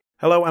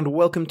Hello and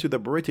welcome to the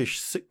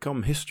British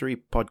Sitcom History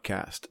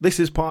Podcast.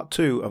 This is part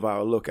 2 of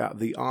our look at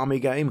the Army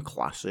Game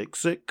classic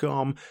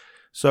sitcom.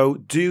 So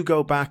do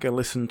go back and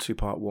listen to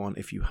part 1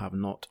 if you have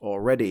not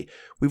already.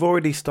 We've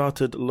already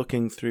started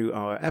looking through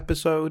our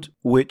episode,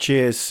 which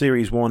is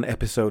Series 1,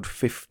 Episode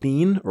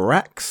 15,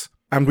 Rex.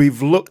 And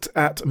we've looked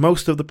at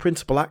most of the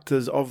principal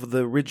actors of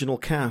the original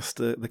cast,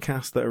 the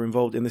cast that are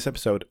involved in this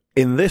episode.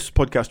 In this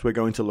podcast, we're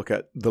going to look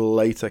at the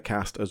later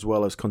cast as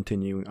well as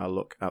continuing our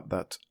look at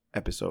that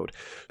episode.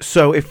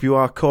 So if you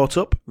are caught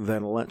up,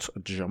 then let's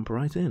jump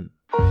right in.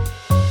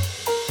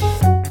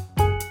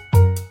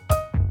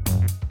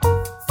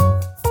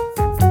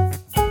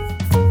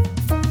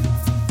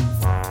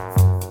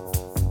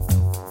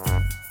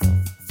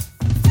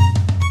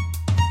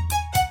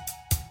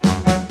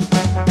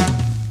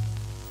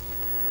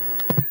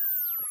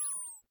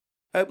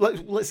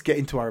 Let's get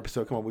into our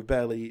episode. Come on, we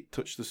barely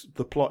touched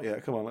the plot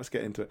yet. Come on, let's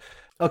get into it.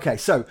 Okay,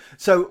 so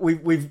we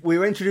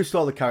were introduced to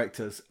all the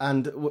characters,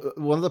 and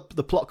one of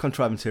the plot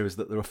contrivance here is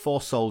that there are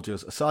 4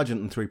 soldiers, a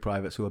sergeant, and 3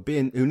 privates who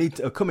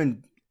are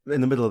coming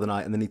in the middle of the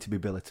night, and they need to be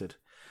billeted.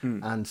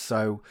 And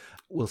so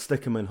we'll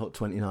stick them in Hut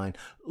 29.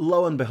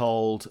 Lo and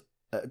behold,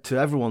 to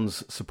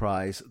everyone's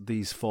surprise,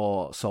 these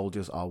 4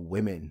 soldiers are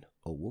women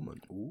or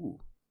woman. Ooh.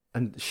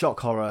 And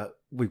shock horror,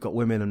 we've got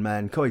women and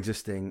men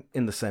coexisting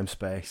in the same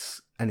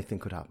space. Anything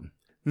could happen.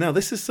 Now,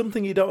 this is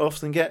something you don't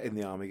often get in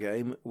the Army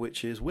Game,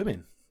 which is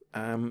women.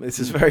 This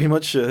is very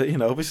much,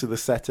 obviously the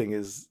setting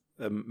is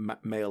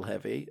male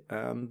heavy,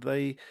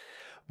 but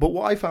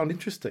what I found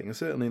interesting, and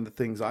certainly in the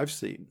things I've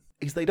seen,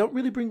 is they don't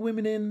really bring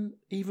women in,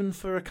 even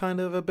for a kind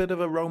of a bit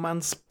of a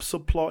romance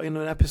subplot in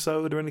an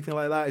episode or anything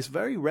like that. It's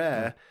very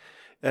rare.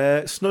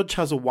 Snudge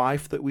has a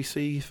wife that we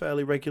see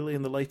fairly regularly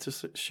in the later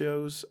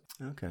shows.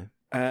 Okay.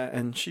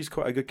 And she's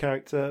quite a good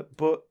character,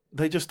 but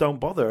they just don't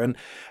bother. And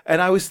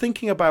I was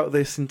thinking about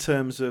this in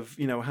terms of,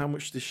 how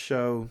much this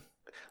show...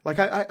 Like,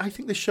 I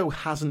think this show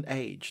hasn't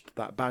aged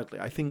that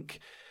badly. I think,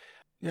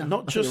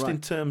 not just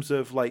in terms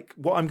of, like,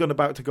 what I'm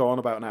about to go on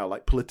about now,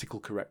 like political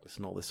correctness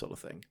and all this sort of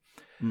thing.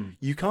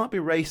 You can't be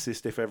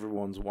racist if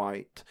everyone's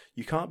white.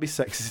 You can't be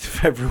sexist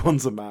if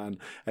everyone's a man.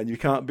 And you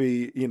can't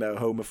be,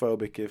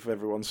 homophobic if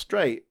everyone's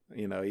straight,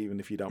 even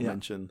if you don't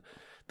mention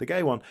the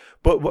gay one.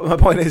 But my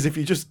point is, if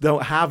you just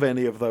don't have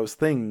any of those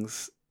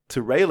things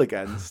to rail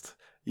against,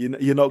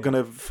 you're not going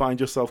to find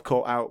yourself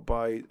caught out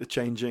by the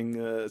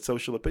changing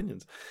social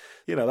opinions.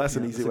 That's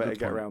an easy way to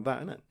get around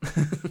that, isn't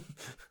it?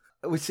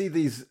 We see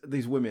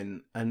these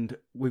women, and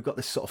we've got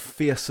this sort of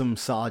fearsome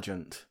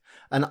sergeant.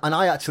 And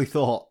I actually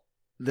thought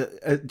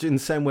that in the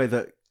same way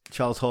that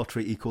Charles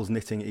Hawtrey equals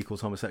knitting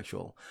equals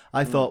homosexual,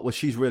 I thought, well,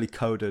 she's really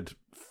coded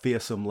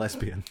fearsome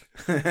lesbian.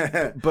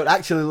 But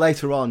actually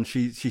later on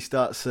she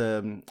starts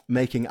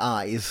making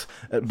eyes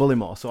at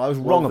Bullymore, so I was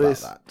wrong about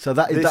that. So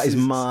that is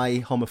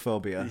my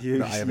homophobia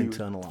that I have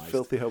internalized.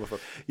 Filthy homophobe.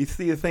 You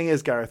see, the thing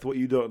is, Gareth, what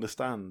you don't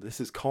understand, this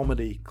is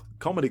comedy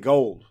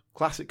gold,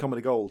 classic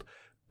comedy gold.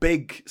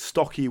 Big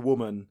stocky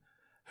woman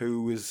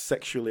who is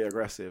sexually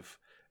aggressive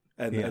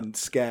and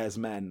scares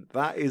men.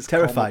 That is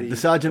terrified. The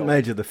sergeant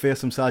major, the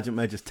fearsome sergeant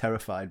major, is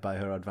terrified by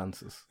her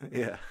advances.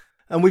 Yeah.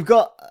 And we've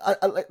got,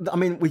 I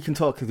mean, we can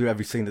talk through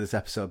every scene of this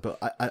episode, but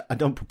I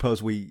don't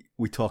propose we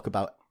talk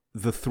about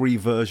the 3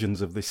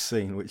 versions of this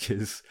scene, which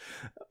is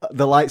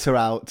the lights are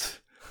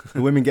out,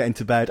 the women get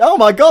into bed. Oh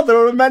my God,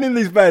 there are men in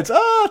these beds.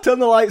 Turn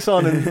the lights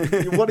on.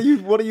 And what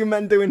are you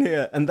men doing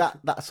here? And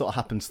that sort of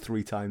happens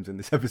 3 times in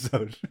this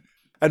episode.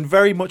 And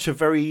very much a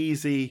very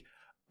easy,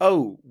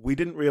 we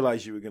didn't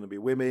realize you were going to be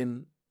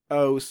women.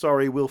 Oh,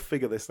 sorry, we'll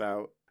figure this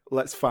out.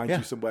 Let's find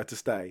you somewhere to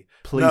stay.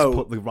 Please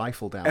put the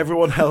rifle down.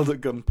 Everyone held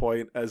at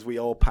gunpoint as we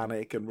all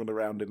panic and run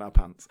around in our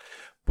pants.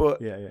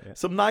 But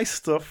some nice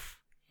stuff.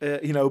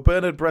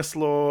 Bernard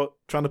Bresslaw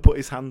trying to put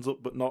his hands up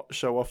but not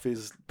show off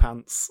his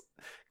pants.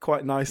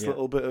 Quite nice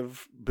little bit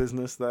of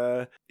business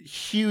there.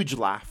 Huge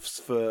laughs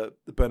for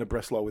Bernard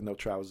Bresslaw with no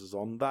trousers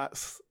on.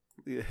 That's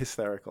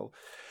hysterical.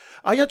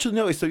 I actually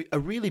noticed a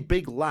really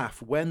big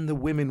laugh when the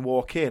women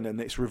walk in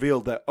and it's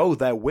revealed that,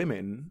 they're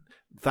women.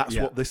 That's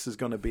what this is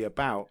going to be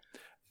about.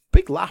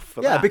 Big laugh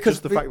for that. Yeah,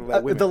 because the fact that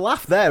they're women. The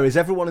laugh there is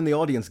everyone in the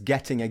audience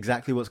getting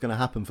exactly what's going to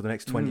happen for the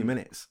next 20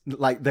 minutes.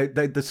 Like,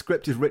 the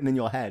script is written in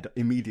your head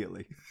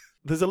immediately.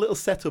 There's a little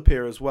setup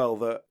here as well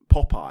that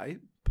Popeye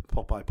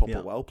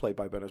Popplewell, played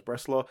by Bernard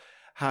Bresslaw,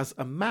 has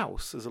a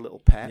mouse as a little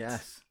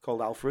pet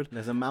called Alfred.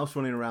 There's a mouse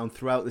running around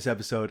throughout this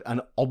episode, and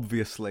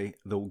obviously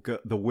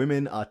the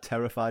women are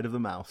terrified of the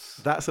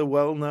mouse. That's a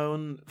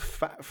well-known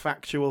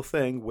factual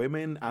thing.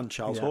 Women and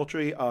Charles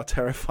Hawtrey are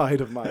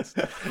terrified of mice.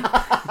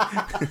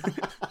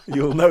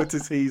 You'll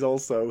notice he's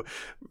also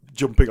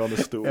jumping on a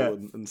stool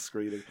and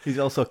screaming. He's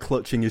also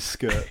clutching his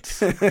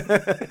skirts.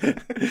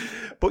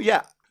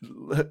 But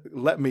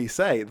let me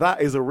say,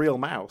 that is a real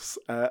mouse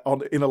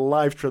in a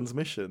live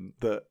transmission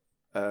that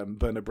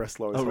Bernard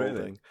Bresslaw is holding.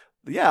 Really?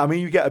 Yeah, I mean,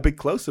 you get a big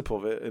close-up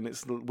of it, and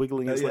it's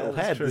wiggling its little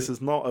head. True. This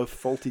is not a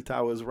Fawlty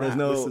Towers rat. There's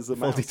no this is a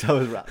Fawlty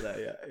Towers rat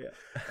there,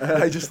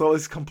 I just thought it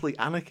was complete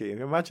anarchy.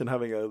 Imagine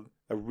having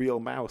a real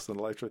mouse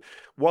and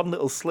one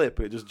little slip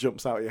and it just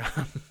jumps out of your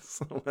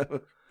hands.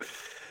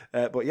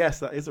 But yes,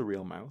 that is a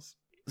real mouse.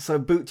 So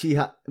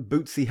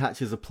Bootsy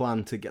hatches a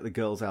plan to get the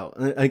girls out.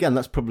 And again,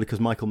 that's probably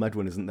because Michael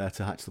Medwin isn't there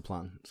to hatch the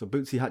plan. So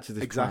Bootsy hatches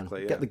this plan,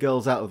 get the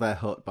girls out of their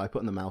hut by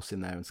putting the mouse in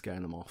there and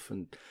scaring them off.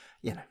 And,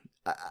 you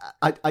know,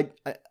 I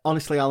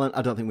honestly, Alan,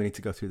 I don't think we need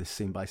to go through this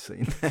scene by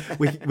scene.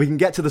 we can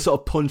get to the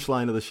sort of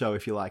punchline of the show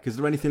if you like. Is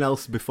there anything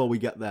else before we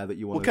get there that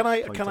you want to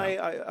point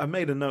out? I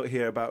made a note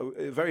here about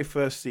the very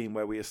first scene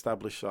where we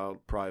establish our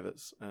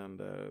privates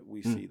and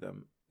we see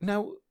them.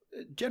 Now,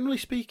 generally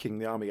speaking,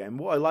 the Army game,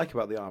 what I like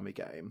about the Army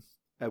game,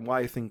 and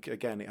why I think,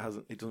 again,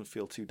 it doesn't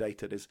feel too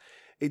dated, is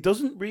it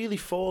doesn't really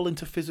fall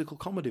into physical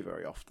comedy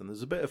very often.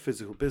 There's a bit of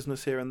physical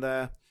business here and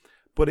there,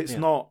 but it's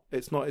not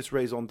its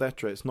raison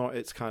d'etre. It's not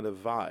its kind of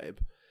vibe.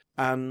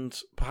 And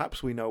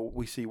perhaps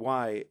we see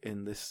why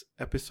in this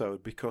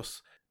episode,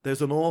 because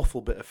there's an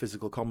awful bit of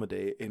physical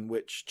comedy in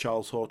which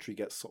Charles Hawtrey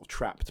gets sort of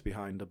trapped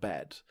behind a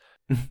bed.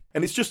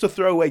 And it's just a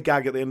throwaway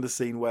gag at the end of the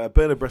scene where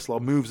Bernard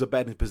Bresslaw moves a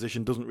bed in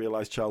position, doesn't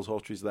realise Charles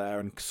Hawtrey's there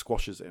and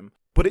squashes him.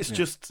 But it's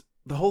just...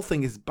 The whole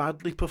thing is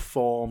badly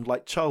performed.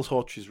 Like, Charles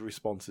Hawtrey's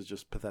response is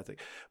just pathetic.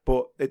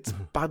 But it's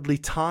badly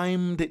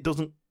timed. It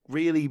doesn't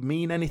really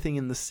mean anything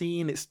in the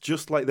scene. It's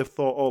just like they've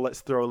thought, oh,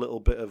 let's throw a little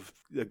bit of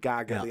a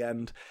gag at the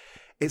end.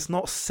 It's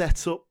not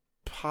set up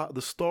part of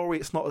the story.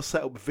 It's not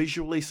set up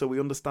visually so we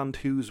understand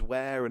who's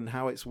where and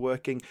how it's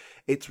working.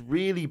 It's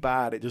really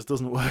bad. It just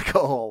doesn't work at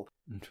all.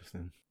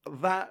 Interesting.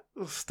 That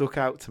stuck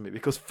out to me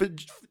because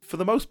for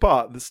the most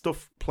part the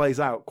stuff plays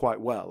out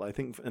quite well, I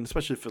think, and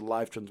especially for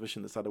live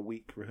transmission that's had a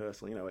week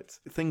rehearsal, you know,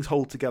 things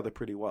hold together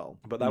pretty well.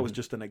 But that was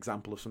just an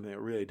example of something that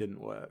really didn't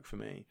work for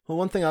me. Well,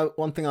 one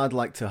thing I'd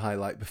like to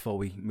highlight before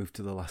we move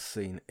to the last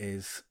scene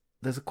is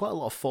there's quite a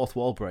lot of fourth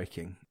wall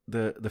breaking.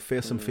 The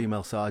fearsome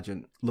female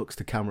sergeant looks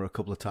to camera a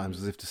couple of times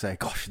as if to say,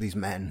 gosh, these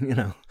men, you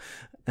know.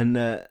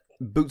 And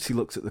Bootsy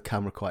looks at the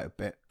camera quite a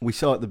bit. We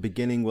saw at the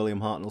beginning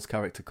William Hartnell's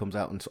character comes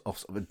out and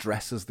sort of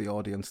addresses the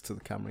audience to the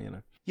camera, you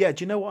know. Yeah,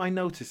 do you know what I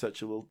noticed,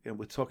 actually?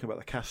 We're talking about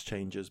the cast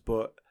changes,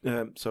 but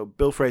so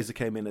Bill Fraser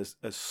came in as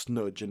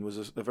Snudge and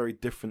was a very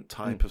different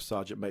type of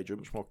Sergeant Major,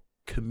 much more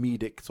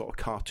comedic, sort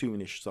of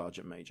cartoonish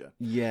Sergeant Major.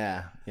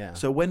 Yeah.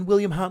 So when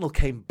William Hartnell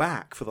came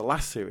back for the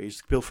last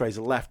series, Bill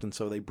Fraser left, and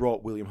so they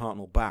brought William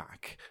Hartnell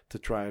back to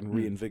try and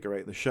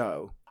reinvigorate the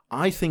show.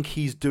 I think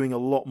he's doing a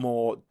lot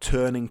more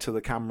turning to the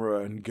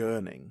camera and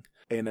gurning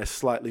in a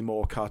slightly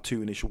more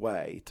cartoonish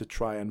way to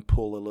try and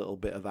pull a little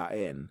bit of that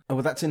in. Oh,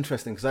 well, that's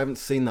interesting because I haven't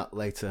seen that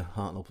later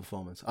Hartnell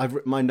performance.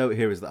 My note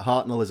here is that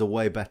Hartnell is a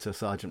way better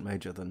Sergeant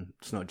Major than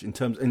Snudge in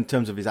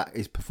terms of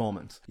his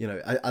performance. You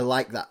know, I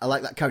like that. I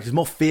like that character. He's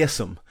more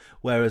fearsome,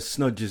 whereas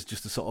Snudge is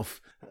just a sort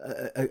of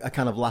a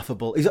kind of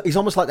laughable. He's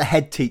almost like the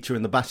head teacher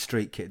in the Bash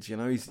Street Kids. You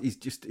know, he's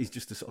just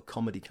a sort of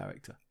comedy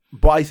character.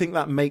 But I think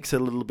that makes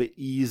it a little bit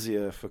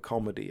easier for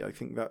comedy. I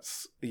think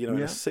that's, you know,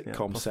 in a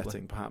sitcom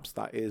setting, perhaps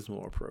that is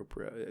more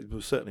appropriate. It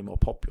was certainly more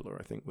popular,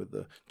 I think, with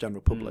the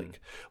general public.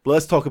 But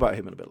let's talk about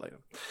him in a bit later.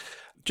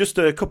 Just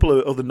a couple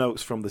of other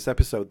notes from this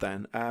episode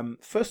then.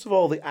 First of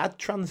all, the ad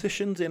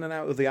transitions in and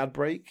out of the ad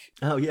break.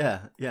 Oh,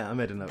 yeah, I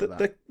made a note of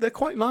that. They're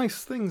quite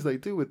nice things they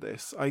do with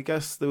this. I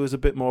guess there was a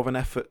bit more of an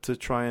effort to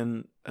try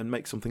and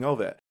make something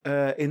of it.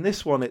 In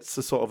this one, it's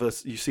a sort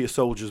of you see a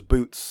soldier's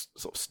boots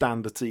sort of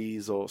stand at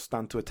ease or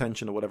stand to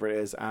attention or whatever it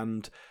is,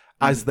 and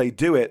as they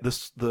do it,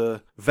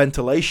 the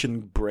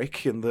ventilation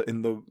brick in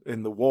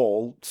the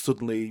wall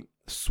suddenly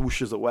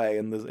swooshes away,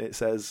 and it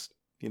says,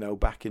 you know,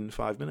 back in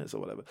 5 minutes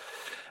or whatever.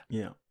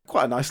 Yeah.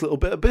 Quite a nice little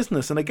bit of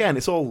business. And again,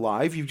 it's all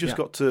live. You've just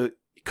got to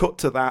cut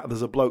to that.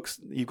 There's a bloke,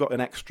 you've got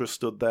an extra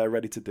stood there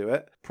ready to do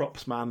it.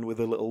 Props man with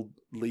a little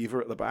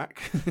lever at the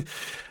back.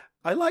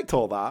 I liked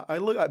all that. I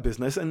look at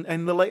business. And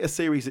in the later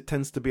series, it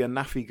tends to be a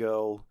naffy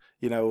girl,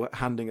 you know,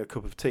 handing a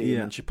cup of tea.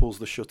 And she pulls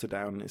the shutter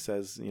down and it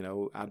says, you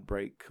know, ad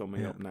break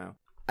coming up now.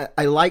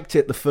 I liked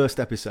it the first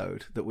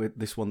episode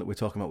this one that we're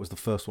talking about was the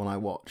first one I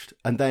watched,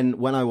 and then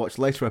when I watched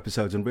later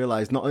episodes and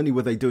realised not only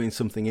were they doing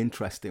something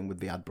interesting with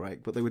the ad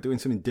break, but they were doing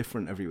something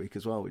different every week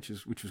as well, which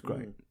was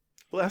great.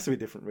 Well, it has to be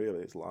different, really.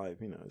 It's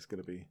live, you know. It's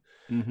going to be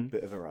a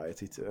bit of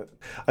variety to it.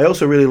 I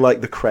also really like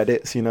the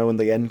credits, you know,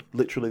 and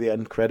literally the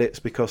end credits,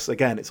 because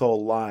again, it's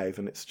all live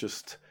and it's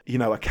just, you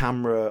know, a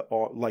camera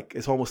or like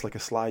it's almost like a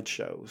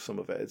slideshow. Some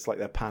of it, it's like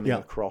they're panning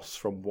across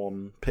from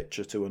one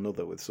picture to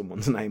another with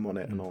someone's name on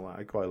it and all that.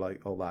 I quite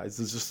like all that. It's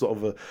just sort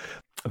of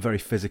a very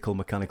physical,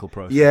 mechanical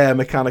process. Yeah,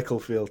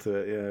 mechanical feel to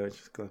it. Yeah, which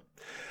is cool.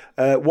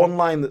 One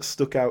line that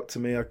stuck out to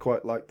me, I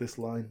quite like this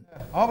line.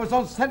 I was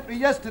on sentry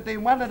yesterday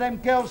and one of them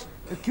girls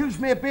accused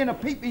me of being a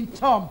peeping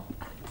Tom.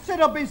 Said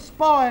I'd been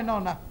spying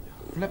on her.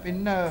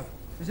 Flipping nerve.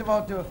 As if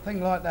I'd do a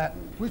thing like that.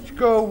 Which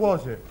girl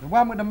was it? The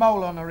one with the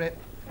mole on her hip.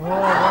 Oh,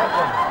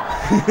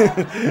 that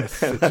one.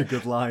 Such a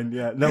good line,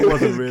 yeah. No, it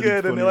wasn't really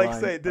good, funny and like line.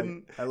 I say, it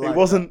it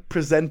wasn't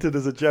presented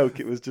as a joke.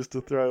 It was just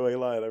a throwaway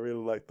line. I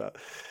really like that.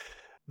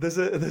 There's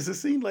a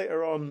scene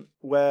later on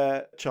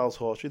where Charles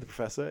Hawtrey, the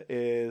professor,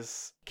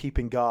 is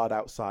keeping guard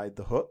outside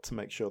the hut to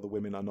make sure the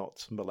women are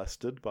not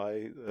molested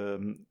by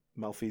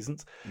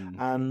malfeasance,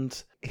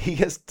 and he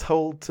gets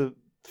told to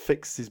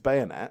fix his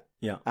bayonet.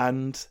 Yeah.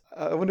 And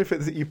I wonder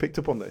if you picked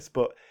up on this,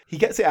 but he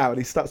gets it out and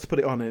he starts to put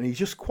it on, and he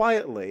just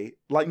quietly,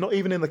 like not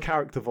even in the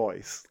character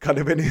voice, kind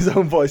of in his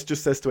own voice,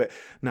 just says to it,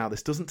 "Now,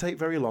 this doesn't take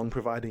very long,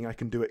 providing I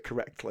can do it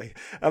correctly."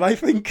 And I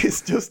think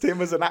it's just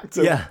him as an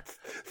actor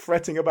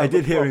fretting about I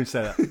did hear plot. him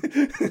say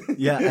that.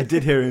 Yeah, I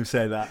did hear him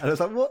say that. And I was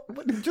like,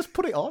 what? Just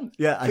put it on.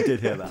 Yeah, I did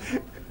hear that.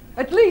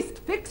 At least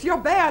fix your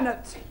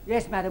bayonet.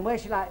 Yes, madam, where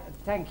shall I...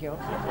 Thank you.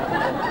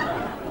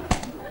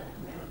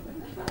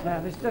 Now,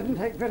 this doesn't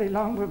take very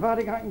long,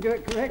 providing I can do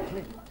it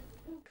correctly.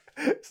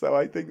 So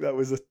I think that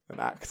was an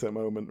actor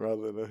moment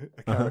rather than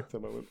a character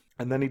moment.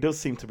 And then he does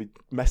seem to be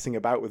messing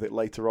about with it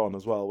later on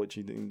as well,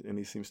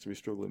 he seems to be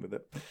struggling with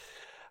it.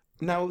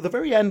 Now, the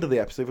very end of the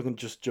episode, if we can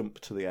just jump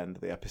to the end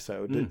of the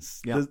episode,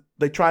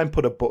 they try and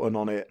put a button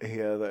on it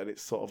here that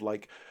it's sort of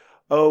like,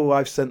 oh,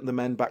 I've sent the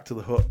men back to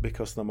the hut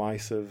because the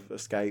mice have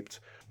escaped.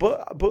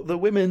 But the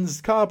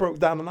women's car broke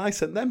down and I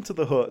sent them to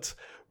the hut.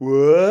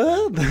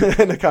 What?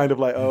 And they're kind of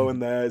like, oh, and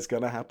there it's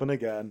going to happen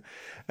again.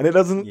 And it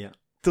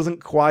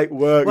doesn't quite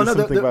work. Well, no,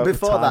 something about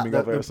before the timing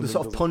that, of it the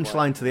sort of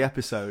punchline to the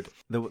episode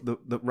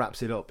that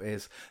wraps it up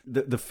is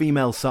the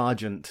female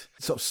sergeant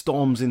sort of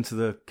storms into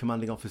the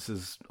commanding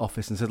officer's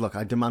office and says, "Look,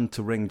 I demand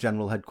to ring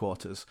General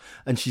Headquarters."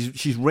 And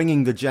she's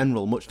ringing the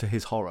general, much to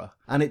his horror.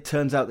 And it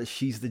turns out that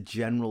she's the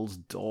general's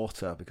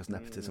daughter because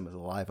nepotism is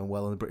alive and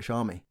well in the British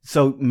Army.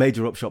 So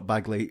Major Upshot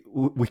Bagley,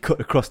 we cut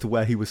across to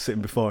where he was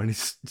sitting before, and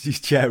his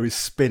chair is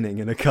spinning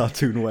in a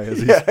cartoon way as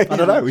he's, I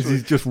don't know,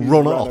 he's just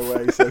run off.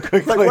 Away so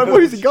quickly. Like,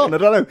 where is he gone? I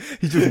don't know.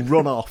 He's just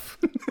run off.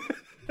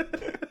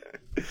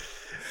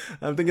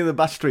 I'm thinking of the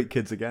Bash Street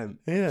Kids again.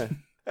 Yeah.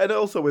 And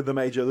also with the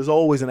Major, there's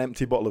always an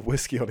empty bottle of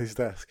whiskey on his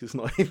desk. It's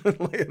not even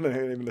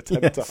an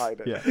attempt to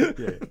hide it.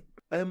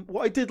 Yeah.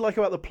 What I did like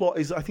about the plot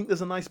is I think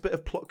there's a nice bit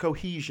of plot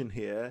cohesion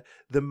here.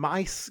 The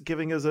mice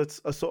giving us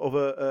a sort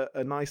of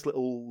a nice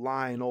little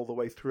line all the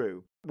way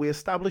through. We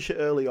establish it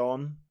early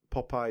on,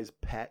 Popeye's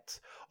pet.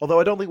 Although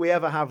I don't think we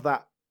ever have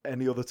that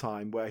any other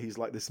time where he's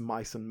like this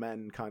mice and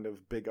men kind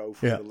of big O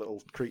for the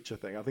little creature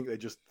thing. I think they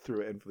just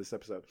threw it in for this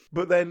episode.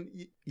 But then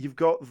you've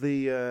got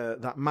the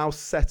that mouse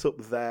set up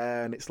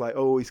there, and it's like,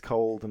 oh, he's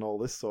cold and all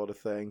this sort of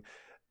thing.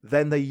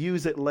 Then they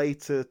use it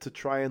later to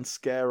try and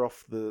scare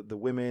off the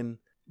women,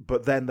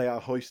 but then they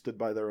are hoisted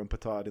by their own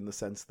petard in the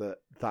sense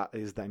that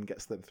is then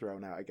gets them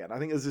thrown out again. I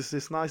think there's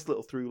this nice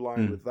little through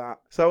line with that.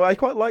 So I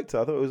quite liked it.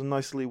 I thought it was a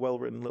nicely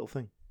well-written little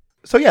thing.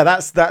 So yeah,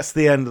 that's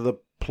the end of the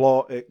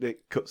plot.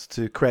 It cuts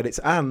to credits,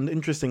 and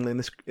interestingly,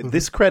 in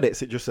this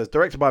credits, it just says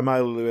directed by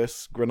Milo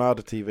Lewis,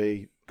 Granada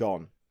TV,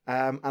 gone.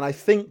 And I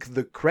think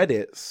the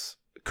credits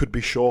could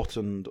be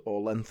shortened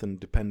or lengthened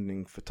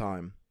depending for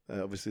time.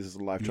 Obviously, this is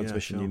a live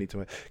transmission. You need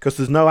to, because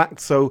there's no act.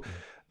 So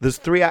there's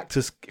 3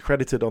 actors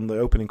credited on the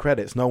opening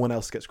credits. No one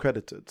else gets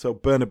credited. So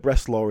Bernard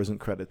Bresslaw isn't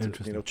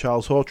credited.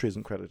 Charles Hawtrey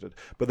isn't credited.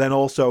 But then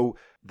also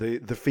the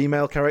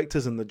female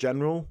characters and the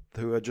general,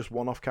 who are just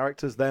one-off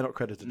characters, they're not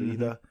credited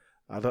either.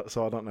 I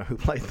don't know who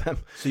played them.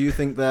 So you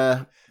think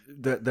their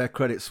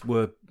credits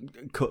were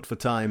cut for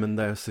time and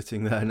they're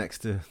sitting there next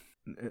to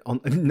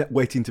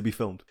waiting to be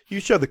filmed? You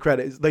show the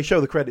credits. They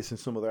show the credits in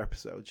some other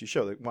episodes. You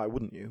show that. Why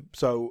wouldn't you?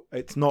 So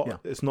it's not. Yeah.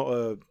 It's not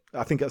a.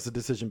 I think that's a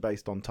decision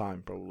based on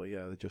time. Probably.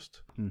 Yeah. They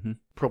just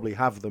probably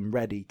have them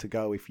ready to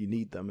go if you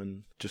need them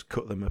and just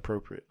cut them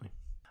appropriately.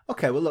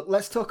 Okay. Well, look.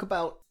 Let's talk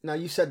about. Now,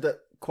 you said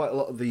that quite a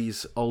lot of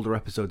these older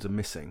episodes are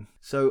missing.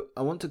 So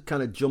I want to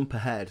kind of jump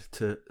ahead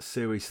to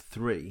series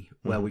 3,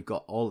 where we've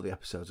got all of the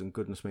episodes, and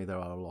goodness me, there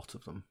are a lot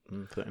of them.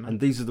 And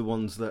these are the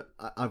ones that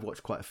I've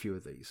watched quite a few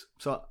of these.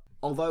 So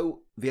although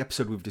the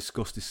episode we've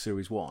discussed is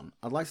series 1,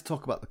 I'd like to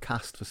talk about the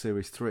cast for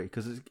series 3,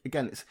 because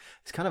again, it's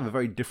kind of a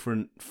very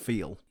different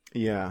feel.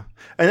 Yeah,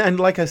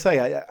 and like I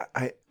say,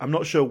 I'm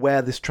not sure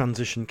where this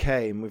transition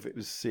came. If it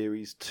was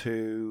series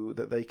 2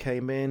 that they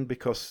came in,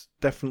 because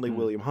definitely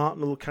William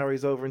Hartnell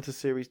carries over into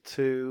series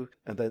 2,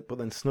 but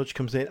then Snudge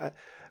comes in.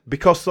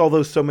 Because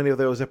so many of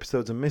those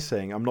episodes are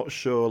missing, I'm not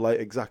sure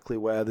exactly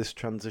where this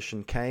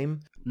transition came.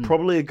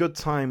 Probably a good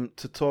time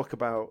to talk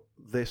about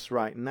this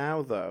right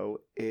now, though,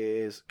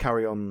 is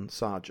Carry On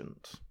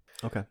Sergeant.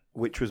 Okay,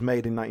 which was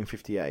made in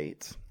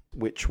 1958,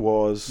 which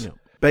was. Yeah.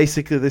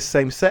 Basically this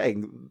same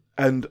setting,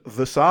 and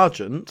the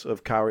sergeant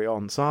of Carry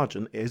On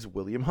Sergeant is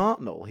William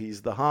Hartnell.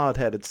 He's the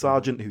hard-headed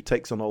sergeant who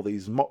takes on all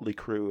these motley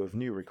crew of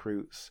new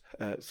recruits,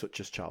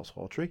 such as Charles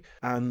Hawtrey,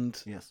 and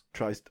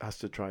has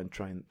to try and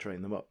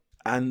train them up.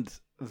 And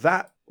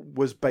that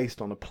was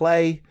based on a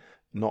play,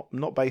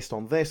 not based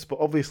on this, but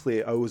obviously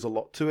it owes a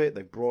lot to it.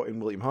 They brought in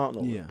William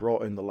Hartnell, they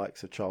brought in the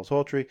likes of Charles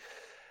Hawtrey,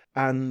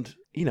 and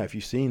if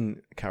you've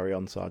seen Carry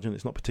On Sergeant,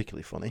 it's not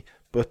particularly funny,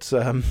 but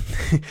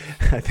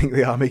I think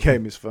the Army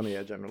game is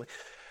funnier generally.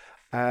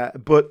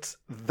 But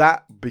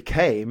that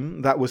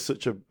was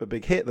such a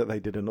big hit that they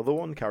did another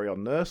one, Carry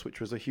On Nurse,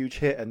 which was a huge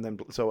hit, and then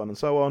so on and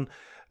so on.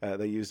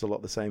 They used a lot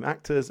of the same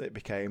actors. It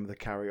became the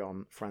Carry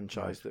On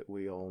franchise that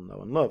we all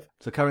know and love.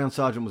 So Carry On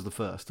Sergeant was the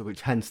first,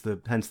 which hence the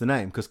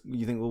name, because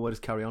you think, well, where does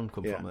Carry On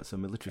come from? That's a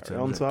military term.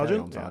 Carry On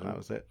Sergeant, that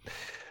was it.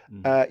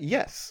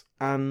 Yes,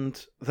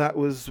 and that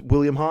was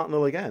William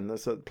Hartnell again,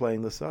 that's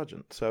playing the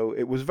sergeant. So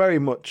it was very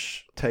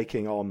much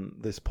taking on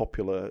this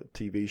popular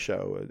TV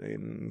show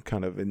in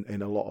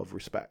a lot of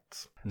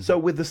respects. So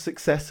with the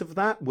success of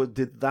that,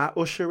 did that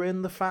usher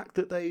in the fact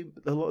that a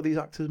lot of these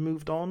actors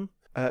moved on?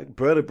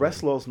 Bernard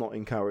Breslau's not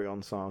in Carry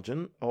On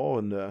Sergeant,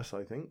 or Nurse,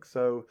 I think,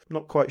 so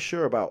not quite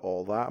sure about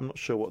all that. I'm not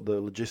sure what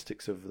the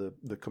logistics of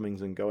the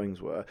comings and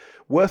goings were.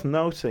 Worth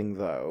noting,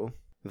 though,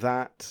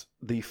 that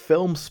the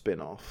film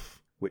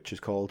spin-off, which is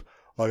called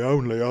I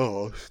Only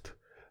Asked,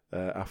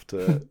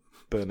 after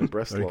Bernard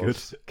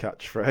Breslau's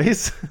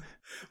catchphrase.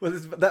 Well,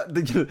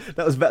 that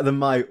was better than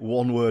my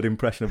one-word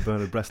impression of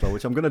Bernard Breslau,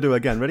 which I'm going to do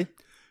again. Ready?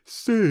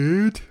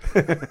 Sid!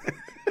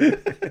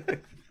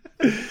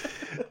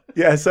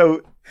 Yeah,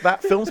 so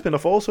that film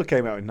spin-off also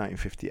came out in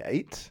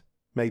 1958,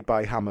 made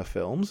by Hammer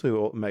Films,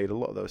 who made a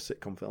lot of those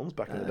sitcom films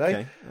back in the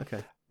day.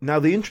 Okay. Now,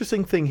 the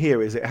interesting thing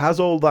here is it has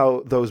all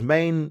those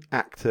main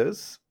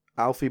actors,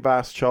 Alfie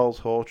Bass,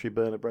 Charles Hawtrey,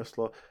 Bernard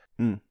Breslau.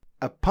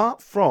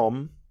 Apart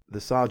from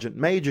the Sergeant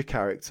Major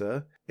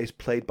character is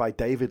played by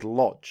David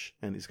Lodge,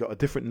 and he's got a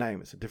different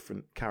name. It's a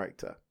different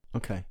character.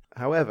 Okay.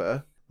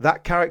 However,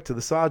 that character,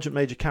 the Sergeant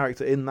Major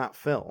character in that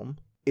film,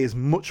 is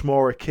much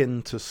more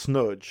akin to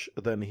Snudge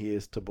than he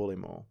is to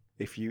Bullymore.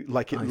 If you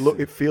like it,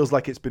 it feels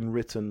like it's been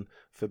written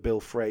for Bill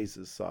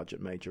Fraser's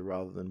Sergeant Major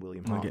rather than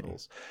William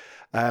Hartnell's.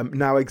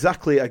 Now,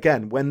 exactly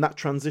again, when that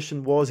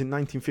transition was in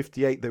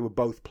 1958, they were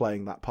both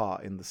playing that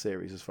part in the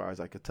series, as far as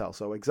I could tell.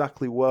 So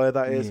exactly where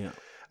that is,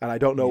 and I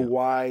don't know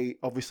why.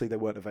 Obviously, they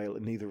weren't available.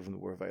 Neither of them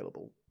were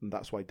available, and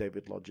that's why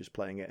David Lodge is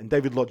playing it. And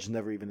David Lodge is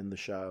never even in the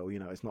show. You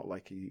know, it's not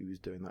like he was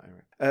doing that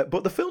era.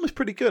 But the film is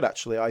pretty good,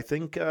 actually. I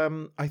think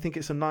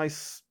it's a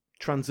nice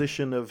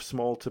transition of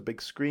small to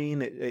big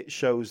screen. It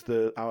shows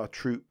our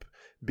troop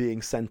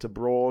being sent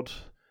abroad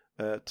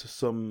to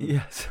some.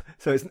 Yes,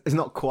 so it's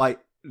not quite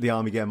the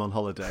Army Game on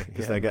holiday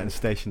because they're getting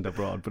stationed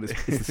abroad, but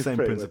it's the same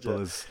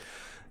principle as.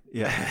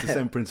 Yeah, it's the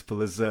same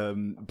principle as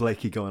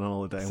Blakey going on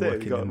holiday and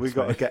working. We've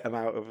got to get them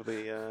out of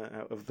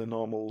the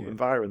normal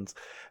environs,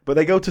 but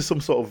they go to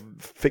some sort of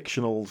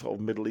fictional sort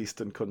of Middle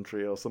Eastern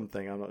country or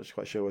something. I'm not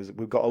quite sure.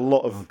 We've got a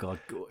lot of. Oh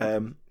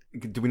God.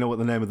 Do we know what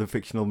the name of the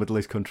fictional Middle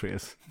East country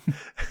is?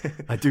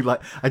 I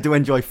do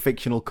enjoy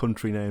fictional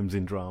country names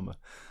in drama.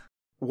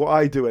 What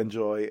I do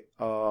enjoy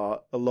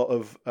are a lot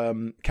of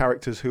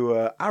characters who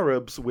are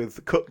Arabs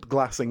with cut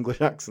glass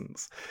English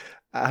accents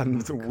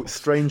and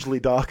strangely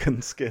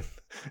darkened skin.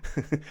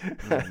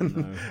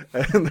 And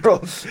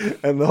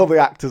all the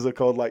actors are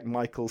called like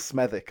Michael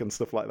Smethwick and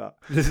stuff like that.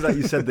 This is like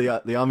you said,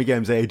 the Army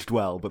Game's aged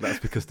well, but that's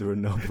because there are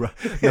no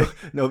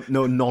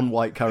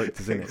non-white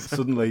characters in it.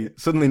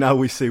 Suddenly now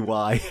we see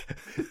why.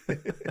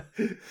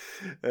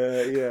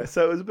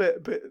 So it was a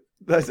bit.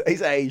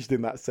 It's aged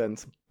in that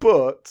sense,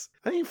 but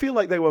I didn't feel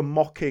like they were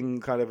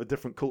mocking kind of a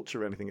different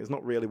culture or anything. It's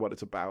not really what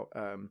it's about.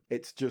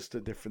 It's just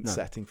a different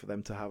setting for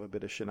them to have a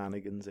bit of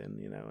shenanigans in,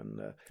 you know.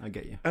 And I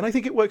get you. And I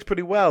think it works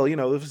pretty well. You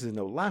know, there's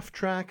no laugh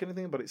track or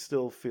anything, but it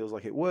still feels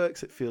like it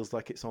works. It feels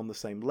like it's on the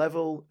same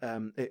level.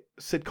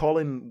 Sid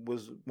Collin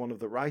was one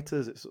of the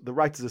writers. The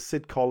writers are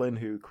Sid Collin,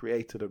 who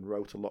created and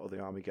wrote a lot of the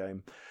Army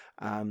Game,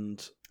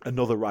 and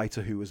another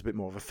writer who was a bit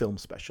more of a film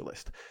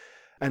specialist.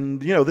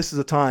 And, you know, this is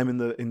a time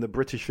in the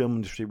British film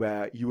industry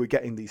where you were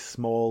getting these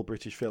small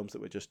British films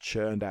that were just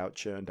churned out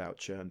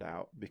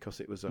because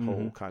it was a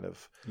whole kind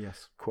of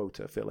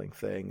quota filling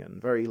thing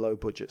and very low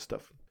budget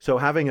stuff. So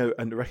having a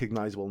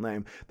recognizable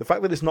name, the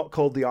fact that it's not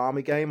called the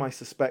Army Game, I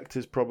suspect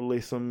is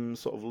probably some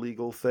sort of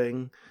legal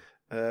thing.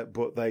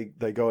 But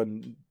they go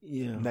and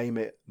name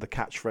it the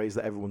catchphrase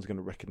that everyone's going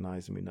to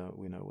recognize, and we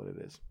know what it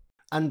is.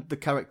 And the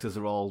characters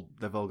they've all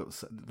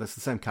got that's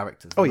the same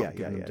characters. Oh yeah.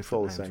 It's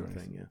all the same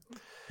thing.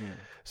 Yeah.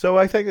 So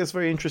I think it's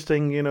very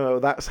interesting. You know,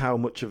 that's how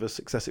much of a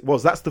success it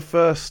was. That's the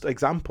first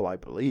example, I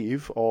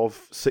believe, of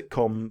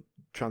sitcom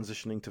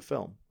transitioning to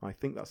film. I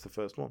think that's the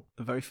first one.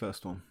 The very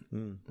first one.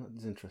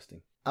 That's interesting.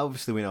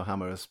 Obviously, we know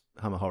Hammer as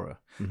Hammer Horror.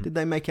 Did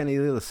they make any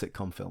of the other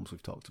sitcom films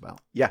we've talked about?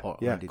 Yeah,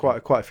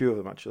 quite a few of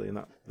them actually in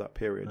that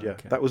period. Yeah,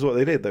 that was what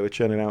they did. They were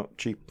churning out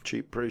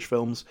cheap British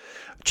films,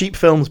 cheap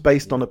films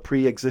based on a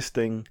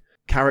pre-existing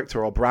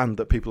character or brand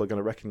that people are going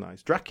to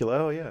recognise.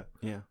 Dracula,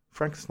 yeah.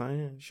 Frankenstein,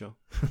 yeah, sure.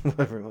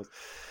 Whatever it was.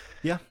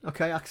 Yeah,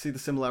 okay, I can see the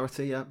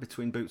similarity,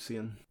 between Bootsy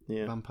and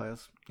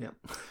vampires. Yeah.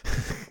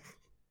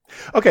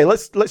 Okay,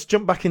 let's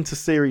jump back into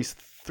series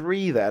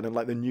 3 then, and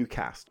like the new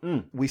cast.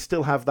 We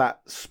still have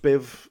that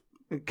Spiv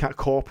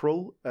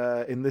corporal.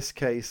 In this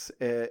case,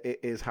 it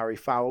is Harry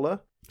Fowler.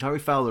 Harry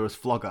Fowler as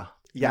Flogger.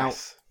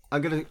 Yes. Now,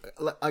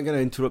 I'm gonna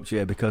interrupt you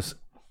here because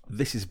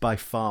this is by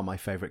far my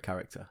favourite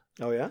character.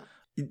 Oh yeah.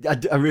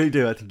 I really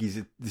do. I think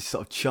he's this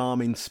sort of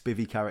charming,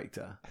 spivvy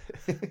character.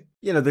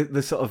 You know,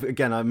 the sort of,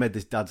 again, I made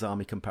this Dad's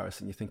Army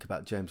comparison. You think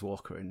about James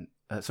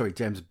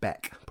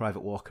Beck,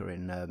 Private Walker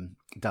in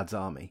Dad's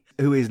Army,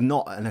 who is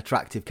not an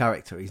attractive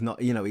character. He's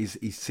not, you know,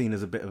 he's seen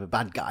as a bit of a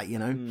bad guy, you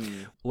know.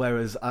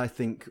 Whereas I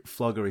think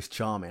Flogger is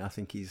charming. I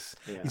think he's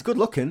good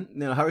looking. You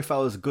know, Harry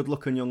Fowler's a good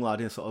looking young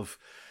lad in a sort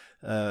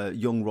of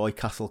young Roy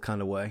Castle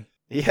kind of way.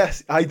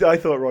 Yes, I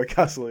thought Roy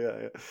Castle.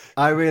 Yeah.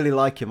 I really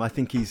like him. I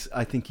think he's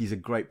a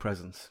great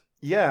presence.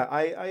 Yeah,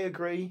 I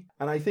agree.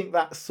 And I think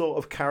that sort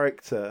of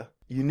character,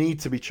 you need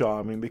to be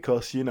charming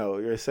because,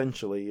 you're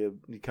essentially, you're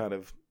kind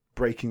of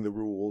breaking the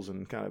rules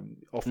and kind of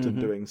often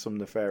doing some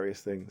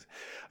nefarious things.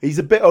 He's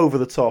a bit over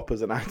the top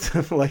as an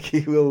actor. Like,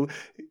 he will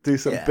do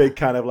some big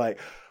kind of like,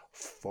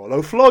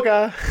 follow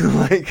Flogger,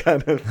 like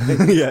kind of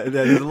thing. Yeah,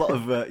 there's a lot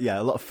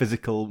of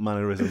physical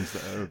mannerisms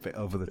that are a bit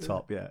over the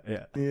top.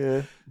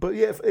 Yeah. But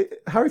yeah,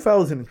 Harry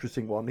Fowler's an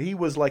interesting one. He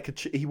was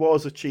he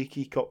was a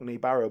cheeky Cockney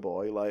barrow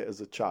boy, like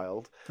as a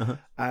child,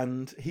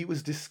 and he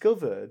was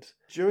discovered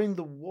during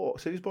the war.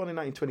 So he was born in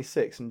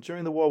 1926, and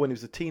during the war, when he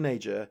was a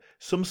teenager,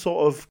 some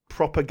sort of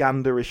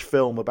propaganda-ish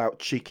film about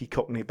cheeky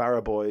Cockney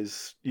barrow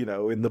boys,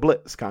 in the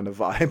Blitz kind of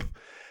vibe,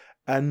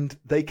 and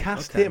they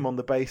cast him on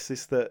the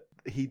basis that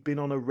he'd been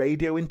on a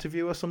radio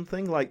interview or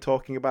something, like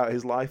talking about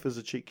his life as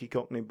a cheeky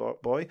Cockney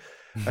boy,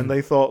 and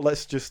they thought,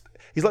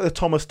 he's like the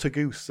Thomas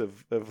Tagoose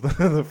of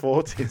the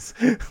 40s.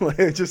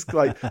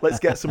 Let's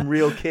get some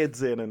real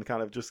kids in and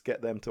kind of just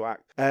get them to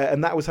act.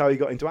 And that was how he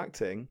got into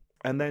acting.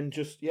 And then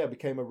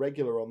became a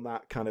regular on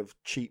that kind of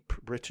cheap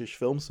British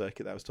film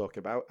circuit that I was talking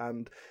about.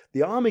 And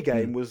The Army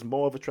Game was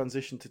more of a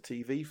transition to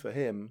TV for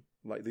him,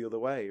 like the other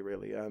way,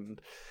 really.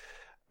 And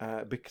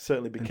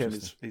certainly became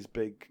his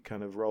big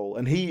kind of role,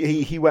 and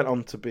he went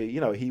on to be,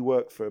 he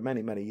worked for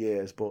many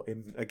years, but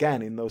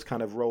in those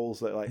kind of roles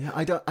that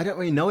I don't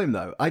really know him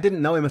though. I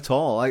didn't know him at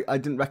all. I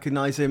didn't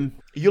recognize him.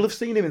 You'll have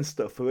seen him in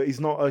stuff, but he's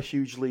not a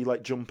hugely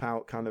jump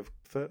out kind of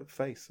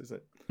face, is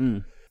it?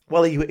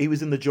 Well, he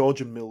was in the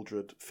George and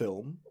Mildred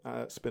film,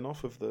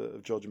 spin-off of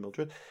George and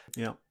Mildred.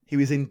 Yeah. He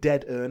was in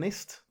Dead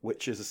Earnest,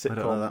 which is a sitcom. I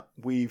don't know that.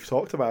 We've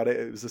talked about it.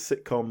 It was a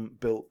sitcom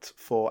built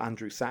for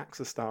Andrew Sachs,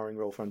 a starring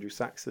role for Andrew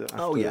Sachs after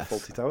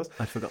Fawlty Towers.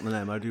 I'd forgotten the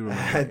name. I do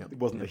remember. It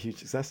wasn't a huge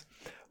success.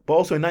 But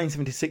also in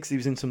 1976, he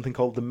was in something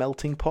called The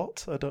Melting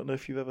Pot. I don't know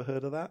if you've ever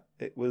heard of that.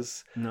 It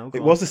was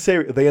a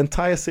series. The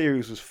entire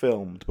series was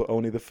filmed, but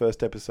only the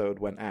first episode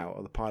went out,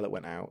 or the pilot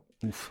went out.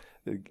 Oof.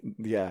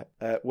 Yeah.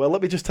 Well,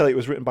 let me just tell you, it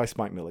was written by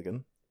Spike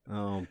Milligan.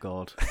 Oh,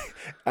 God.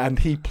 And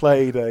he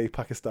played a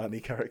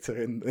Pakistani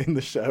character in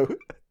the show.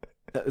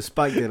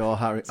 Spike did, or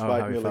Harry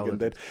Milligan Fowler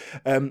did.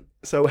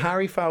 So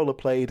Harry Fowler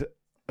played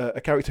a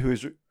character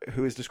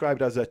who is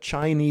described as a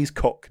Chinese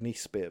Cockney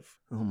spiv.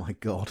 Oh, my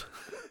God.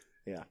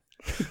 Yeah.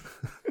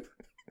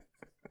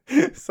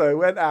 So it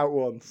went out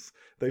once.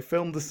 They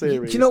filmed the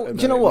series. Do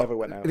you know what? Never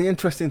went out. The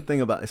interesting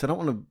thing about this, I don't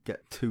want to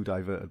get too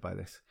diverted by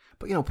this,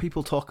 but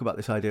people talk about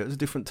this idea. It was a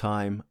different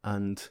time,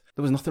 and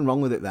there was nothing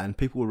wrong with it then.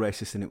 People were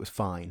racist, and it was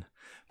fine.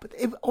 But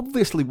it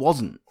obviously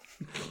wasn't.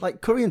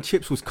 Like, Curry and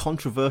Chips was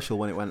controversial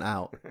when it went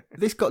out.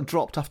 This got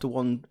dropped after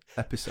one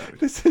episode.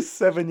 This is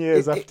 7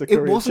 years after Curry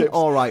and Chips. It wasn't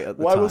all right at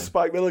the time. Why will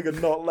Spike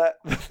Milligan not let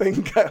the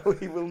thing go?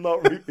 He will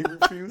not. He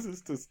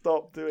refuses to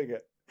stop doing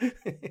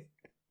it.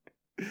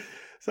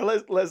 So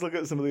let's look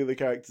at some of the other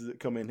characters that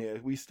come in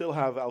here. We still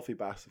have Alfie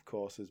Bass, of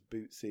course, as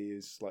Bootsy,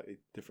 who's a slightly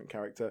different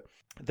character.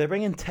 They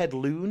bring in Ted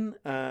Loon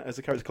as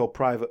a character called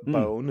Private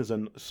Bone, as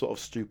a sort of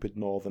stupid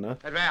northerner.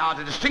 It's very hard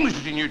to distinguish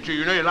between you two.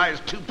 You're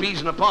like two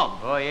peas in a pod.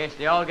 Oh, yes,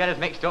 they all get us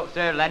mixed up,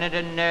 sir. Leonard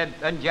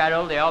and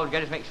Gerald, they all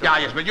get us mixed up. Yeah,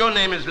 yes, but your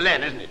name is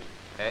Len, isn't it?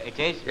 It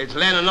is. It's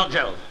Len and not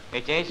Gerald.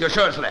 It is. You're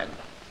sure it's Len?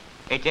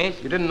 It is.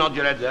 You didn't nod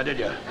your head there, did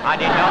you? I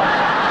did not.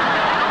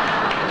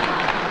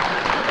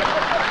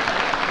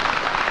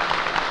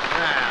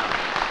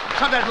 Now,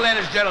 sometimes Len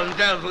is Gerald and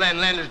Gerald's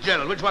Len is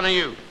Gerald. Which one are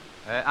you?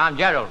 I'm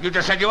Gerald. You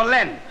just said you were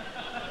Len.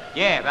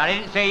 Yeah, but I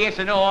didn't say yes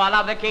or no. I'll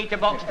have the key to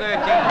box 13.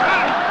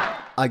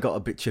 I got a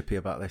bit chippy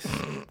about this.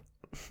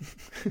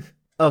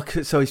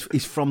 Okay, so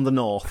he's from the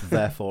north,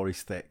 therefore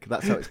he's thick.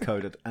 That's how it's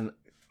coded, and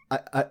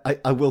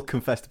I will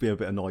confess to being a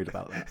bit annoyed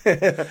about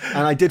that.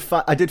 And I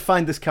did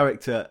find this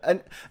character,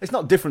 and it's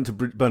not different to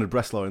Bernard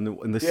Bresslaw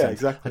in this sense.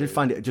 Exactly. I did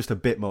find it just a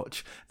bit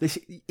much.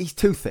 He's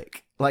too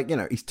thick. Like,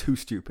 he's too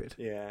stupid.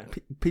 Yeah.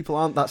 People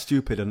aren't that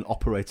stupid and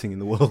operating in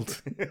the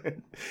world.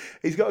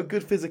 He's got a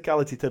good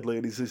physicality, Ted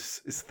Loon. He's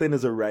as thin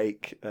as a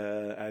rake,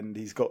 and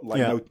he's got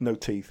no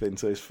teeth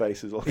into his face.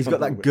 He's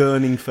got that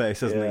gurning face,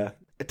 hasn't he?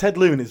 Ted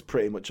Loon is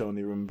pretty much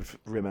only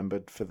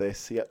remembered for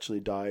this. He actually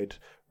died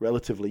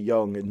relatively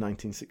young in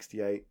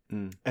 1968,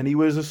 and he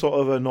was a sort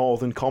of a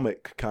northern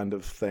comic kind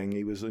of thing.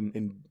 He was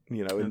in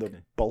the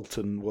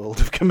Bolton world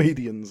of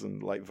comedians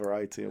and like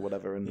Variety or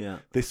whatever,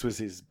 and this was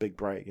his big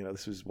break.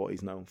 This was what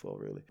he's known for,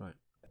 really. Right.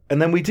 And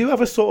then we do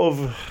have a sort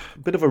of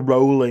bit of a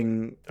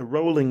rolling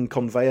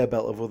conveyor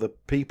belt of other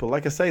people.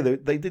 Like I say,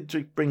 they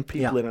did bring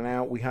people in and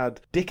out. We had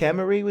Dick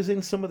Emery was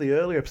in some of the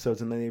earlier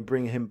episodes, and then they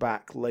bring him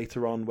back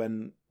later on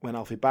when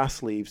Alfie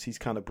Bass leaves. He's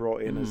kind of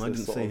brought in as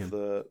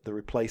the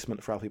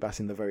replacement for Alfie Bass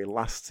in the very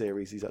last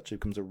series. He's actually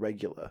becomes a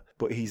regular,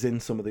 but he's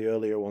in some of the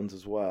earlier ones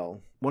as well.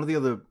 One of the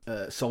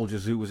other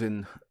soldiers who was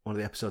in one of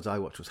the episodes I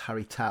watched was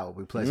Harry Taub,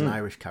 who plays an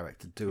Irish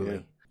character, Dooley. Yeah.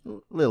 A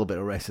little bit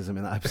of racism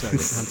in that episode,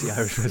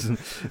 anti-Irishism.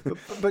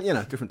 but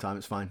different time,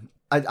 it's fine.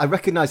 I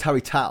recognise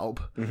Harry Taub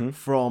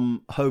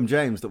from Home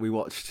James that we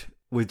watched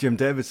with Jim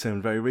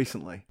Davidson very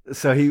recently.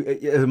 So he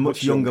is a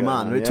much younger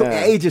man. man, It took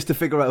ages to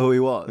figure out who he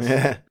was.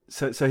 Yeah.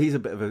 So he's a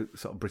bit of a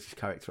sort of British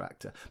character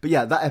actor. But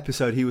yeah, that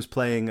episode he was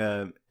playing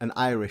an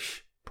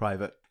Irish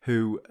private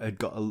who had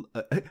got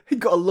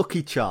a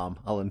lucky charm,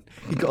 Alan.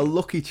 He got a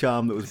lucky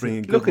charm that was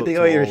bringing good Look luck at the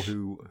to Irish.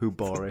 all who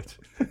bore it.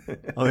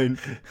 I mean,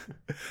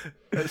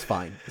 it's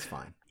fine. It's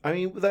fine. I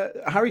mean,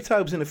 Harry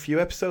Taub's in a few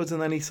episodes, and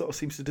then he sort of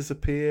seems to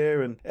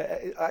disappear. And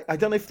I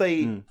don't know if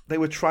they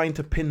were trying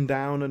to pin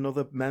down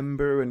another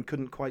member and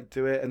couldn't quite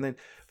do it. And then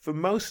for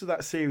most of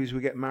that series,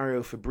 we get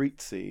Mario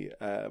Fabrizi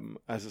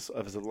as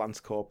a Lance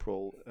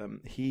Corporal.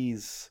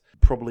 He's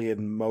probably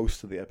in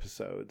most of the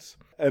episodes.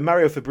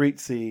 Mario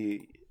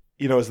Fabrizi,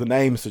 you know, as the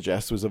name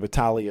suggests, was of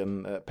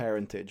Italian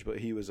parentage, but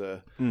he was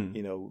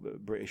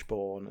British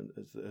born,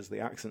 as the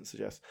accent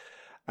suggests.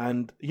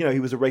 And, you know, he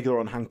was a regular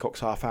on Hancock's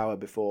Half Hour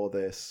before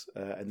this,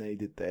 and then he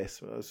did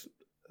this.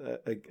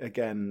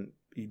 Again,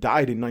 he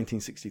died in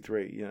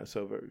 1963, you know,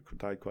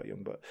 died quite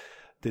young, but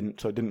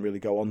didn't really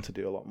go on to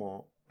do a lot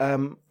more.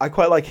 I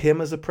quite like him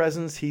as a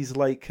presence. He's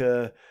like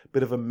a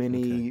bit of a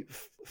mini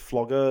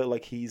flogger.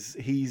 Like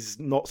he's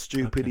not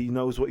stupid. He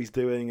knows what he's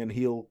doing, and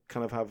he'll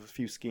kind of have a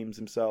few schemes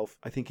himself.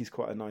 I think he's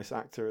quite a nice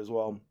actor as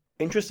well.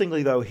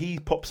 Interestingly, though, he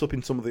pops up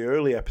in some of the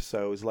early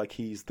episodes, like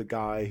he's the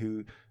guy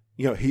who,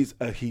 you know, he's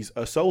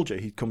a soldier.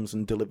 He comes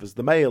and delivers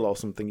the mail or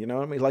something. You know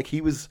what I mean? Like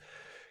he was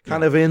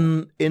kind of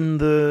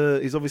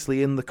he's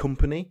obviously in the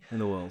company, in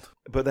the world.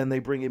 But then they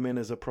bring him in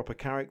as a proper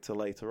character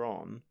later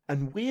on.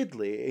 And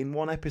weirdly, in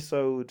one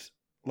episode,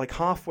 like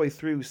halfway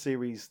through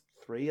series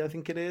 3, I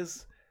think it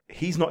is,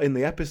 he's not in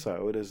the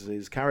episode as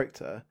his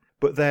character.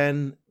 But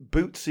then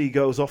Bootsy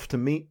goes off to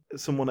meet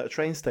someone at a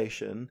train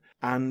station,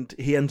 and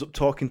he ends up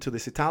talking to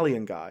this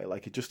Italian guy,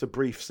 like just a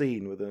brief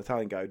scene with an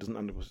Italian guy who doesn't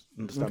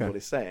understand what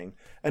he's saying.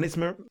 And it's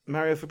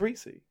Mario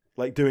Fabrizi,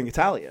 like doing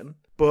Italian,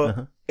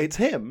 but it's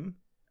him,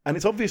 and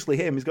it's obviously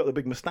him. He's got the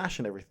big moustache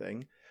and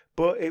everything,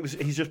 but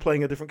he's just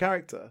playing a different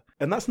character.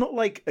 And that's not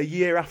like a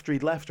year after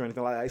he'd left or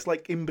anything like that. It's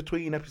like in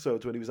between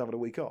episodes when he was having a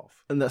week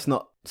off. And that's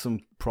not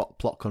some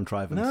plot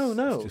contrivance.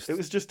 No. It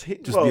was just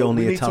the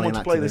only we need Italian someone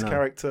to play actor this they know.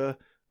 character.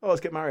 Oh, let's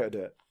get Mario to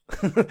do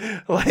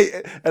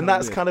it.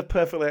 That's kind of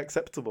perfectly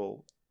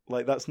acceptable.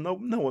 Like that's no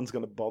one's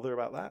going to bother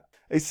about that.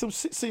 It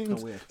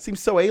seems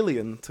so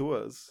alien to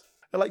us.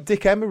 Like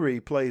Dick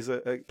Emery plays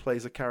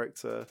a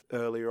character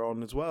earlier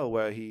on as well,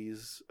 where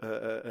he's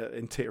an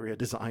interior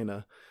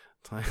designer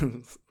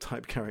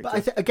type character.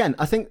 But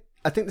I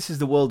think this is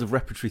the world of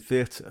repertory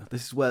theatre.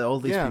 This is where all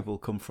these people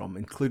come from,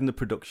 including the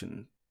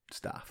production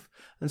staff.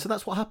 And so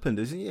that's what happened.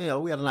 Is we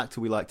had an actor,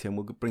 we liked him,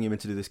 we'll bring him in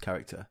to do this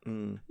character.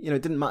 You know,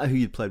 it didn't matter who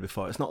you'd played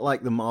before. It's not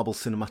like the Marvel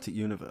Cinematic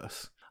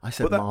Universe. I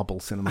said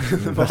Marvel Cinematic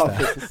Universe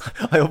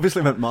there. I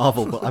obviously meant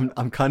Marvel, but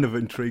I'm kind of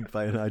intrigued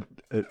by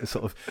a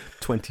sort of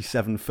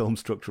 27 film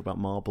structure about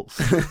marbles.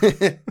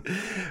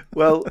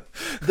 Well,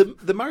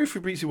 the Mario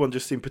Fabrizi one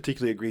just seemed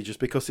particularly egregious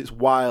because it's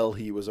while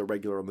he was a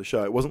regular on the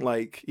show. It wasn't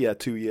like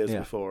 2 years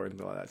before or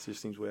anything like that. It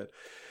just seems weird.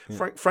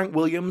 Yeah. Frank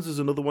Williams is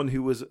another one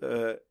who was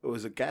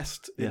a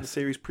guest in the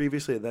series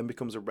previously and then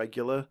becomes a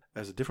regular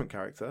as a different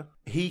character.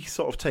 He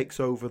sort of takes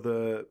over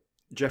the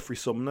Jeffrey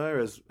Sumner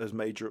as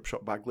Major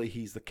Upshot Bagley.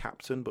 He's the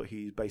captain, but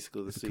he's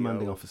basically the CEO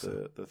commanding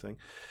officer. The thing.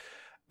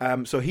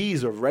 So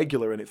he's a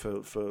regular in it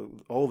for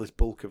all this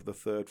bulk of the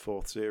third,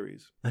 fourth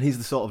series. And he's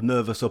the sort of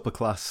nervous upper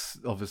class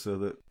officer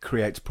that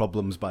creates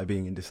problems by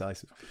being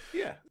indecisive.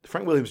 Yeah.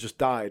 Frank Williams just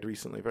died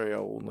recently, very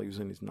old. He was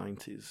in his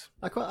 90s.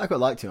 I quite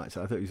liked him,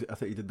 actually. I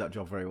thought he did that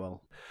job very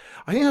well.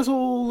 I think that's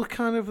all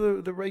kind of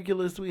the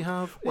regulars we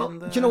have. Well,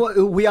 do you know what?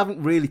 We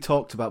haven't really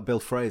talked about Bill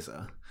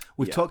Fraser.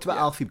 We've talked about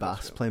Alfie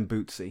Bass playing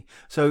Bootsy.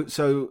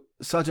 So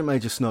Sergeant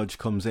Major Snudge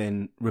comes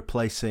in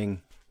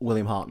replacing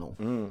William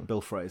Hartnell,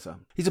 Bill Fraser.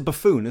 He's a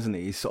buffoon, isn't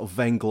he? He's sort of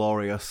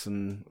vainglorious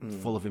and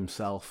full of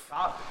himself.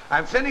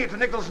 I'm sending it to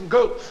Nichols and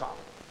Gould, sir.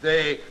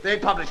 They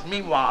publish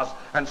memoirs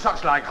and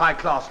such like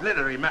high-class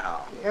literary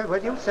matter. Yeah,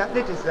 well, you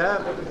certainly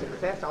deserve little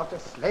success after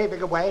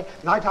slaving away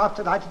night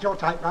after night at your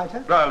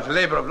typewriter. Well, it's a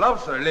labour of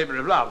love, sir, a labour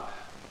of love.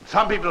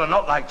 Some people are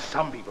not like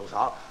some people,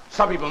 sir.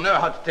 Some people know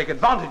how to take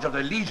advantage of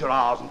their leisure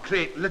hours and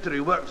create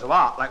literary works of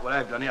art like what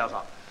I've done here,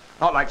 sir.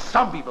 Not like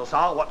some people,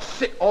 sir, what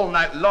sit all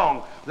night long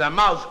with their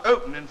mouths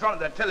open in front of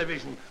their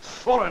television,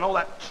 swallowing all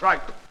that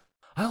tripe.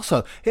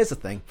 Here's the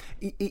thing.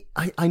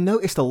 I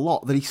noticed a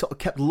lot that he sort of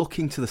kept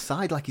looking to the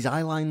side, like his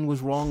eye line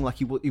was wrong, like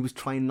he was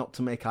trying not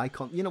to make eye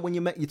contact. You know, when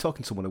you're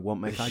talking to someone who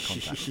won't make eye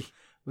contact. It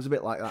was a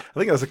bit like that. I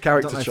think that was a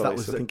character choice. That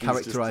was a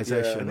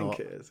characterization. I think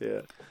it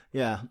is,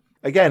 Yeah.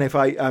 Again, if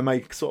I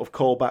may sort of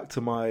call back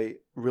to my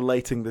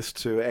relating this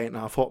to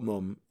 8.5 Hot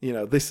Mum, you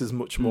know, this is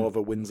much more of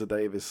a Windsor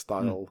Davis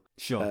style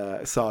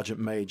Sergeant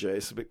Major.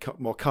 It's a bit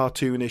more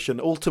cartoonish, and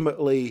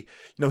ultimately, you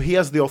know, he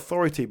has the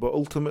authority, but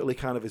ultimately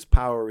kind of his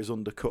power is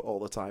undercut all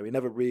the time. He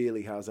never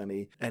really has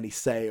any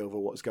say over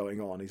what's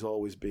going on. He's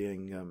always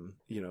being,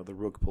 the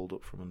rug pulled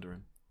up from under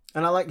him.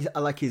 And I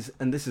like his,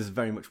 and this is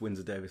very much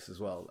Windsor Davis as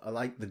well. I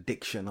like the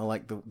diction. I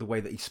like the way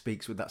that he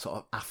speaks with that sort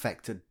of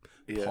affected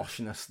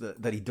poshness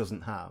that he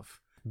doesn't have.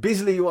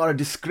 Bisley, you are a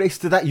disgrace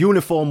to that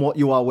uniform, what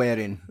you are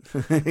wearing.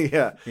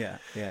 Yeah.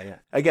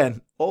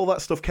 Again, all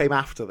that stuff came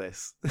after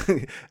this.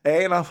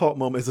 Ain't I Thought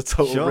Mum is a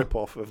total Sure.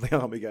 rip-off of the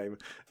Army game,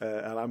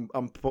 and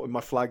I'm putting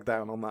my flag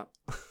down on that.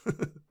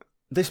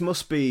 This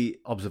must be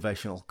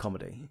observational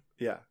comedy.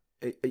 Yeah.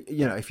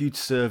 You know, if you'd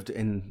served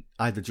in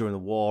either during the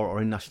war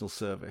or in national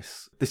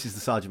service, this is the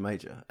Sergeant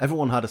Major.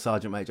 Everyone had a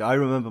Sergeant Major. I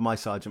remember my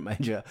Sergeant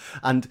Major,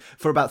 and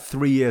for about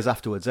 3 years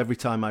afterwards, every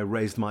time I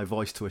raised my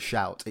voice to a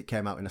shout, it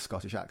came out in a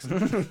Scottish accent.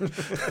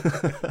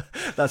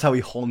 That's how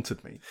he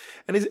haunted me.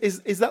 And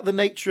is that the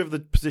nature of the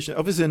position?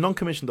 Obviously, a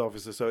non-commissioned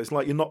officer, so it's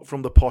like you're not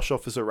from the posh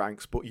officer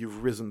ranks, but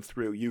you've risen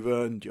through, you've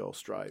earned your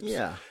stripes.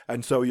 Yeah.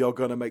 And so you're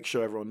going to make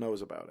sure everyone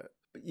knows about it.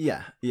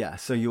 Yeah.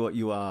 So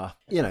you are,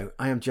 you know,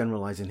 I am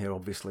generalising here,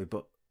 obviously,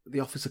 but the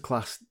officer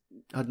class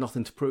had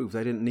nothing to prove.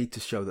 They didn't need to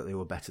show that they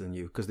were better than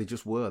you because they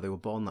just were. They were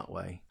born that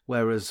way.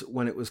 Whereas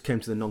when it came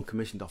to the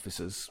non-commissioned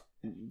officers,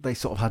 they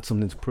sort of had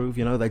something to prove.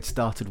 You know, they'd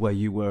started where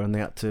you were, and they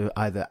had to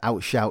either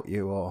outshout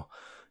you or,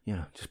 you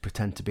know, just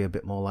pretend to be a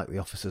bit more like the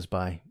officers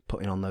by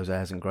putting on those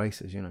airs and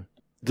graces. You know.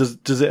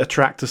 Does it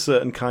attract a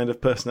certain kind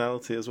of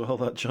personality as well?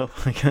 That job,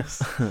 I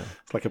guess,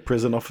 it's like a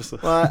prison officer.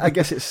 Well, I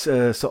guess it's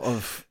sort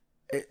of.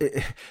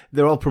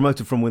 They're all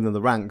promoted from within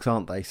the ranks,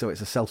 aren't they? So it's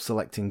a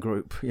self-selecting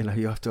group. You know,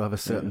 you have to have a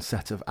certain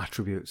set of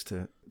attributes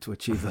to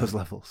achieve those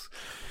levels.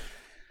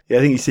 Yeah, I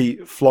think you see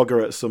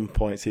Flogger at some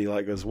point. He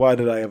like goes, "Why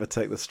did I ever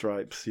take the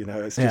stripes?" You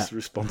know, it's just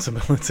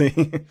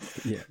responsibility.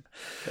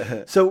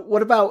 Yeah. So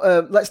what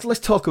about let's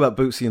talk about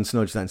Bootsy and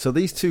Snudge then. So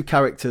these two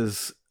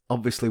characters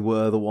obviously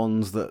were the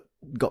ones that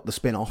got the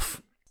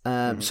spin-off.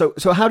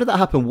 So how did that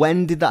happen?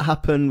 When did that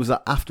happen? Was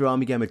that after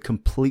Army Game had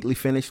completely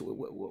finished?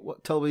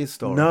 Tell me the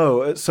story.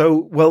 No,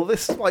 so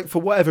this like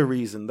for whatever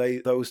reason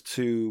those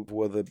two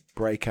were the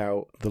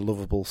breakout, the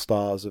lovable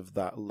stars of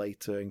that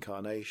later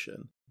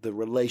incarnation. The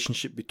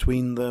relationship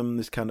between them,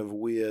 this kind of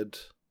weird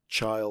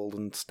child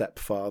and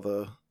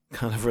stepfather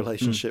kind of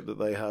relationship that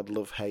they had,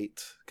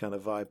 love-hate kind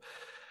of vibe.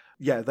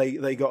 Yeah,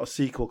 they got a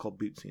sequel called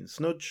Bootsy and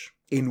Snudge,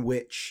 in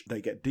which they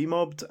get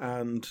demobbed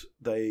and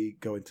they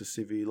go into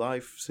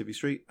Civvy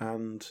Street,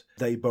 and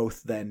they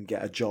both then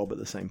get a job at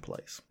the same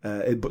place.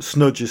 But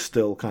Snudge is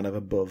still kind of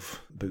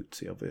above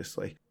Bootsy,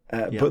 obviously.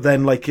 But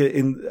then, like,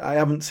 I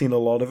haven't seen a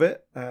lot of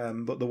it,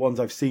 but the ones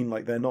I've seen,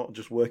 like, they're not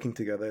just working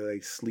together; they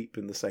sleep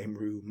in the same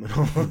room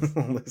and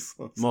all this.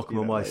 Morecambe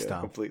and Wise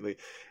style, completely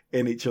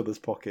in each other's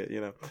pocket,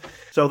 you know.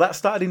 So that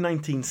started in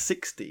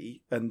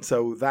 1960, and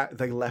so that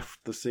they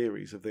left the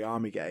series of the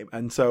Army Game,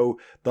 and so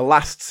the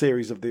last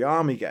series of the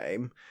Army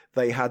Game,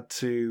 they had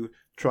to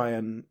try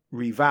and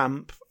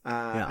revamp,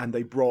 and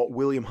they brought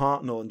William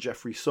Hartnell and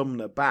Jeffrey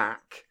Sumner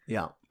back,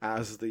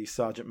 as the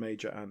Sergeant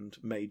Major and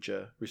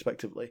Major,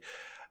 respectively.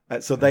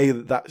 So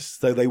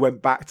they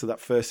went back to that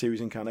first series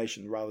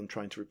incarnation rather than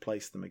trying to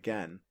replace them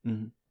again.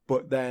 Mm-hmm.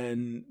 But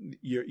then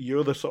your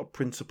other sort of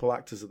principal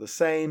actors are the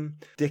same.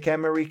 Dick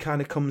Emery kind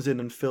of comes in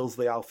and fills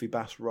the Alfie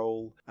Bass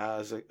role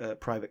as a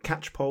Private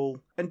Catchpole.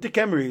 And Dick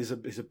Emery is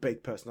a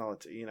big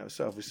personality, you know.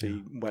 So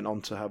obviously went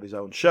on to have his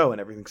own show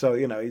and everything. So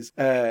you know,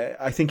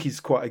 I think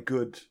he's quite a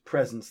good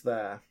presence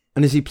there.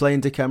 And is he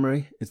playing Dick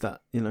Emery? Is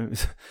that, you know,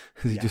 is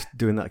he just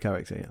doing that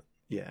character?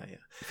 Yeah.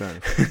 Fair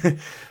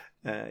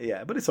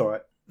enough. But it's all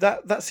right.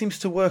 That seems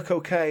to work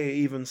okay,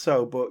 even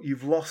so. But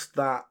you've lost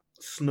that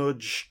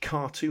Snudge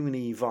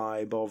cartoony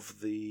vibe of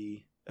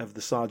the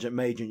Sergeant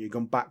Major, and you've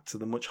gone back to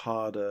the much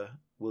harder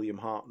William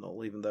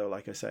Hartnell. Even though,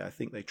 like I say, I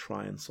think they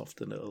try and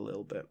soften it a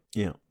little bit.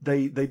 Yeah,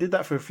 they did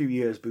that for a few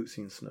years, Bootsy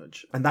and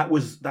Snudge, and that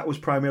was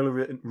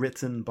primarily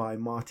written by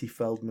Marty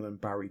Feldman and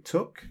Barry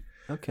Tuck.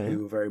 Okay. Who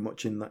were very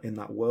much in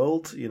that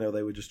world. You know,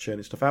 they were just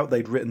churning stuff out.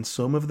 They'd written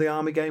some of the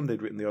Army Game,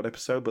 they'd written the odd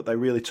episode, but they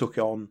really took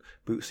on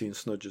Bootsy and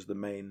Snudge as the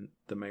main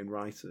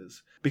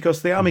writers.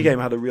 Because the Army Game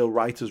had a real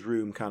writer's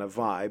room kind of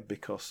vibe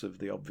because of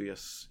the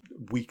obvious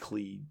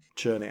weekly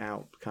churn it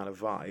out kind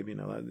of vibe. You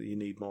know, you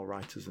need more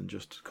writers than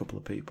just a couple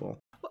of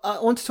people. I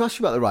wanted to ask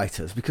you about the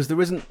writers, because there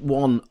isn't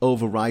one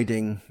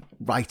overriding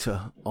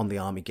writer on the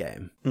Army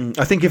Game.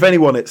 I think if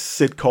anyone, it's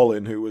Sid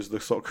Collin, who was the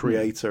sort of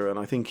creator, and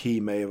I think he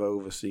may have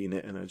overseen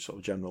it in a sort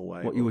of general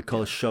way. What you would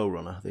call a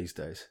showrunner these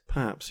days.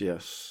 Perhaps,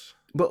 yes.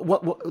 But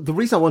what the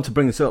reason I wanted to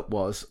bring this up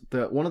was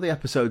that one of the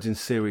episodes in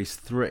Series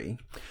 3,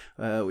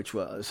 which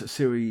was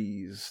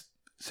Series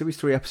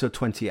 3, Episode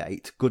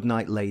 28,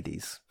 Goodnight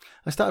Ladies.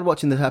 I started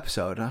watching this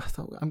episode and I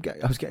thought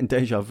I was getting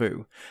deja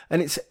vu,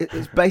 and it's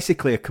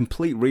basically a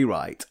complete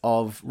rewrite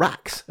of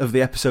Rax, of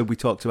the episode we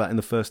talked about in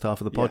the first half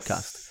of the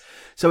podcast.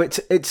 So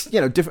it's you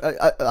know, different.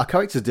 Our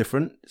characters are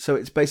different. So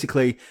it's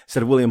basically,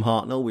 instead of William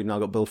Hartnell, we've now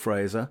got Bill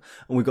Fraser,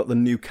 and we've got the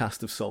new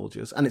cast of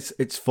soldiers, and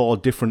it's 4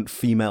 different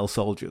female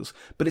soldiers,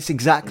 but it's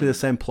exactly the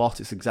same plot.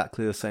 It's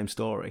exactly the same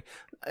story,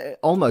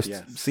 almost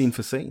scene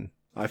for scene.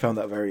 I found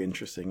that very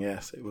interesting.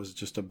 Yes, it was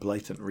just a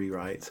blatant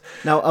rewrite.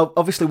 Now,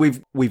 obviously,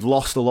 we've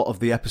lost a lot of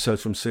the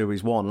episodes from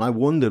Series 1, and I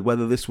wondered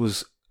whether this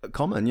was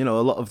common. You know,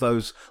 a lot of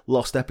those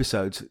lost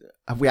episodes,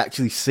 have we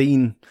actually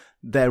seen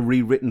their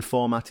rewritten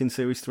format in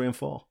Series 3 and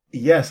 4?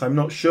 Yes, I'm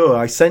not sure.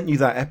 I sent you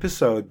that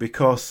episode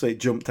because it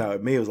jumped out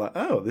at me. I was like,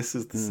 oh, this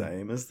is the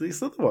same as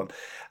this other one.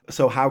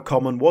 So how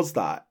common was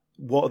that?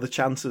 What are the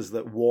chances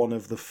that one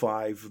of the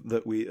 5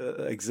 that we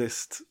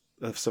exist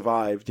have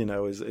survived,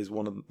 is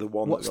one of the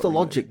one? What's the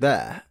logic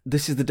there?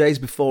 This is the days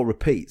before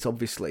repeats,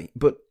 obviously.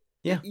 But,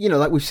 yeah,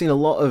 like we've seen a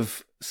lot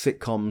of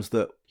sitcoms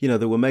that,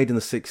 they were made in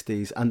the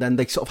 60s and then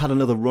they sort of had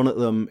another run at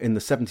them in the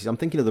 70s. I'm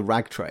thinking of The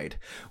Rag Trade,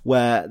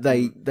 where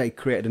they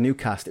created a new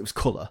cast. It was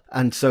colour.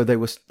 And so they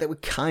were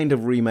kind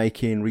of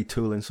remaking,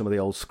 retooling some of the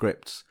old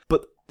scripts.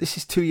 But this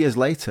is 2 years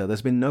later.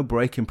 There's been no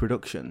break in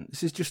production.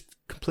 This is just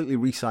completely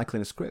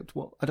recycling a script.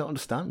 What? I don't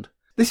understand.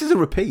 This is a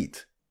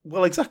repeat.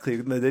 Well, exactly.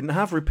 They didn't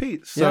have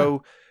repeats.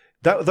 So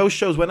those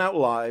shows went out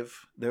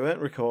live. They weren't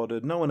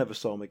recorded. No one ever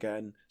saw them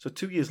again. So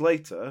 2 years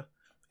later,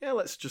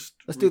 let's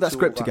do that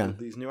script again with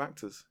these new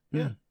actors.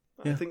 Yeah.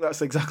 I think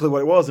that's exactly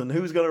what it was. And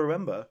who's going to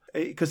remember?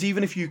 Because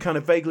even if you kind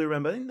of vaguely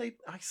remember,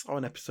 I saw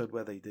an episode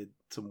where they did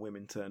some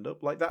women turned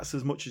up. Like, that's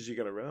as much as you're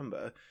going to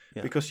remember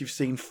because you've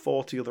seen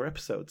 40 other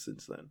episodes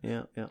since then.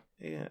 Yeah.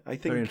 I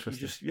think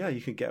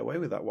you can get away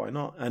with that. Why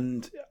not?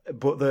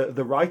 But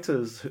the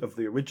writers of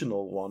the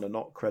original one are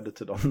not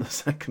credited on the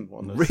second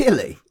one.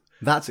 Really?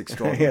 That's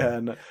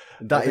extraordinary.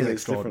 That is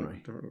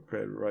extraordinary. Different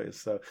creative writers.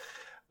 So,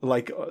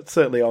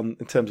 certainly in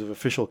terms of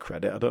official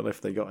credit, I don't know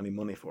if they got any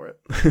money for it,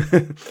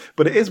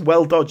 but it is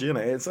well dodgy,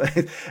 isn't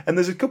it? And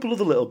there's a couple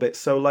other little bits.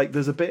 So,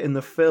 there's a bit in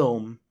the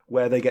film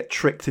where they get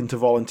tricked into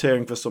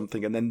volunteering for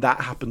something, and then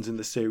that happens in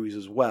the series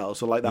as well.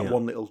 So, that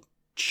one little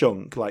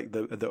chunk,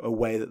 the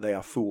way that they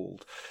are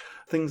fooled,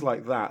 things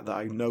like that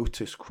I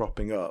noticed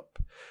cropping up.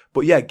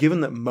 But yeah,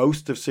 given that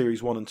most of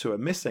series 1 and 2 are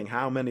missing,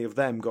 how many of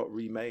them got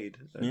remade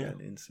again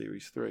in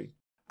series 3?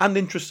 And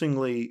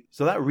interestingly,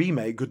 so that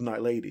remake,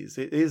 Goodnight Ladies,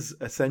 it is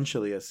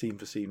essentially a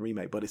scene-for-scene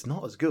remake, but it's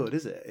not as good,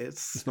 is it?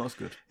 It's not as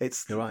good.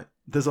 You're right.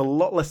 There's a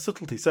lot less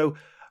subtlety. So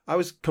I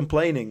was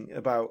complaining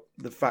about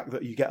the fact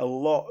that you get a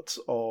lot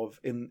of,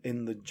 in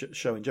the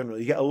show in general,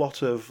 you get a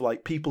lot of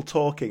people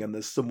talking and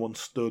there's someone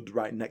stood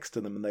right next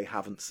to them and they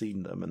haven't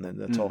seen them and then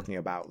they're talking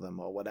about them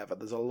or whatever.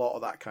 There's a lot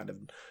of that kind of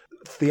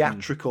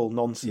theatrical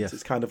nonsense. Yes.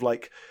 It's kind of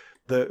like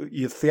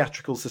your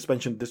theatrical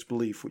suspension of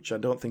disbelief, which I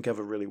don't think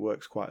ever really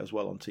works quite as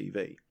well on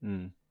TV.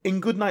 In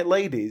Goodnight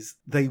Ladies,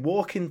 they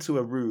walk into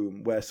a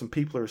room where some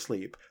people are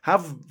asleep,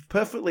 have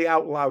perfectly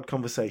out loud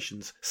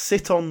conversations,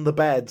 sit on the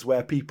beds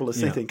where people are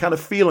sitting, kind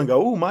of feel and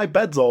go, oh, my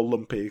bed's all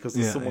lumpy because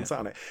there's someone sat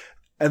on it.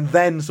 And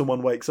then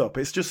someone wakes up.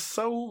 It's just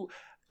so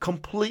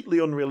completely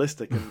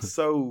unrealistic and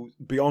so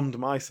beyond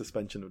my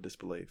suspension of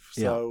disbelief.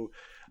 So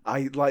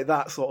I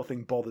that sort of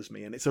thing bothers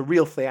me, and it's a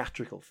real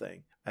theatrical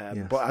thing.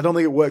 But I don't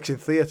think it works in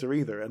theatre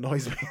either. It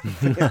annoys me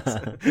in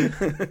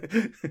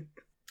theatre.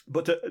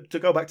 But to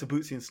go back to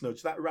Bootsy and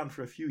Snudge, that ran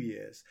for a few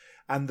years.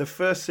 And the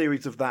first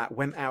series of that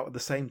went out at the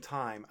same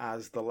time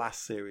as the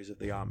last series of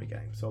the Army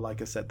game. So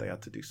like I said, they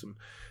had to do some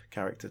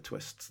character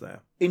twists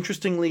there.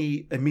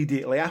 Interestingly,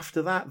 immediately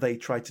after that, they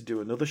tried to do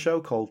another show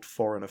called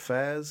Foreign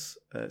Affairs.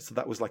 So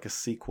that was like a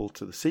sequel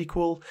to the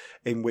sequel,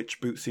 in which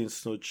Bootsy and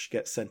Snudge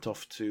get sent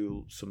off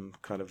to some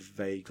kind of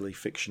vaguely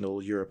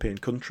fictional European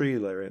country.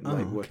 They're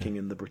working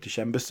in the British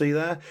Embassy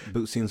there.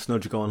 Bootsy and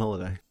Snudge go on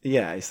holiday.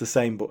 Yeah, it's the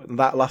same, but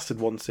that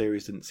lasted one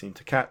series, didn't seem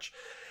to catch.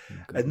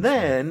 And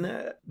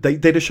then they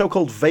did a show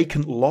called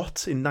Vacant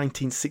Lot in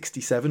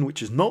 1967,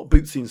 which is not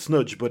Bootsy and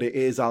Snudge, but it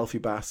is Alfie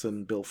Bass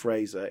and Bill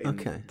Fraser in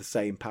the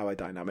same power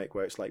dynamic,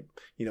 where it's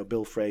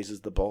Bill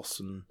Fraser's the boss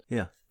and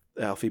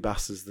Alfie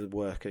Bass is the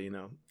worker,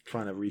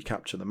 trying to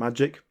recapture the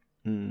magic.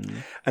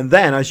 And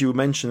then, as you were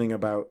mentioning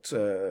about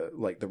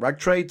the Rag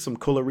Trade, some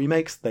colour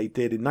remakes, they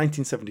did in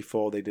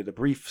 1974, they did a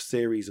brief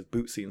series of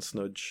Bootsy and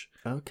Snudge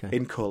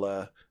in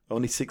colour,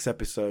 only 6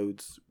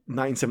 episodes,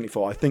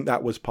 1974. I think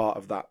that was part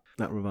of that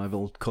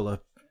revival colour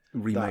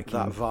remaking.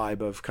 That vibe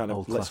of kind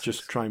of let's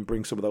just try and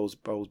bring some of those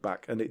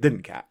back. And it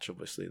didn't catch,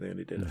 obviously. They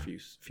only did a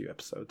few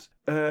episodes.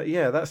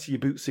 That's your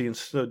Bootsy and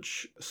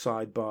Snudge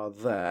sidebar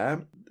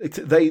there.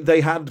 They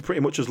had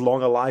pretty much as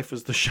long a life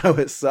as the show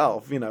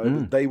itself.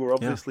 They were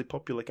obviously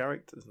popular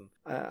characters.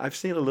 I've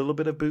seen a little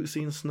bit of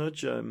Bootsy and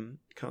Snudge.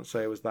 Can't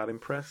say I was that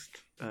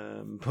impressed.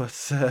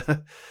 But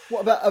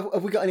what about,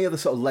 have we got any other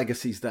sort of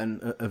legacies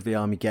then of the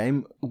Army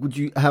game?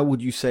 How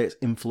would you say it's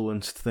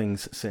influenced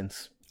things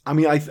since? I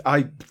mean,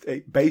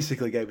 it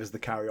basically gave us the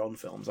Carry On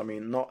films. I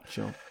mean, not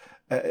sure.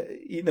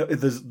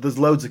 There's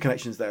loads of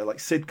connections there.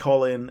 Like Sid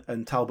Collin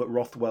and Talbot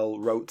Rothwell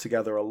wrote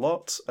together a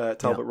lot.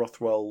 Talbot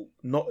Rothwell,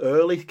 not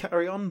early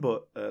Carry On,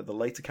 but the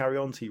later Carry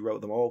Ons, he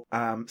wrote them all.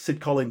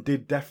 Sid Collin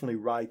did definitely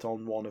write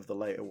on one of the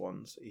later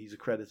ones. He's a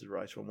credited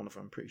writer on one of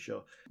them, I'm pretty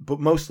sure. But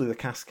mostly the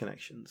cast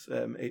connections.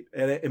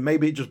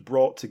 Maybe it just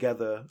brought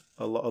together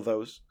a lot of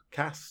those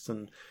casts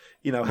and.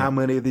 How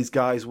many of these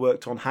guys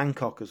worked on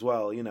Hancock as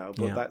well,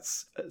 but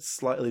that's a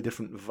slightly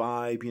different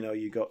vibe.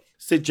 You got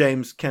Sid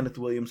James, Kenneth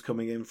Williams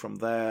coming in from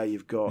there.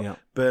 You've got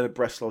Bernard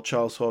Bresslaw,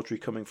 Charles Hawtrey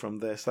coming from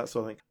this, that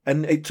sort of thing.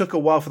 And it took a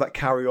while for that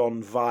Carry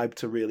On vibe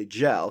to really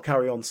gel.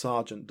 Carry On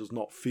Sergeant does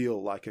not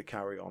feel like a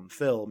Carry On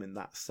film in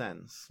that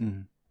sense.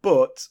 Mm-hmm.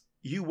 But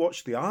you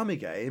watch the Army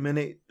Game, and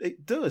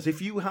it does.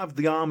 If you have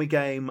the Army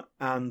Game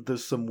and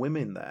there's some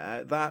women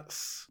there,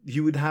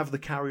 you would have the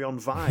Carry On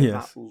vibe.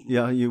 Yes.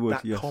 You would.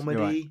 That yes, comedy.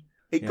 you're right.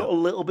 It got a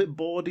little bit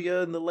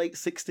bawdier in the late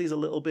 60s, a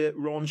little bit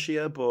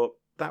raunchier, but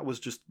that was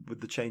just with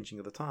the changing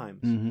of the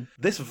times. Mm-hmm.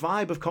 This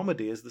vibe of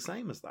comedy is the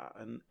same as that.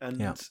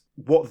 And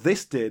what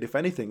this did, if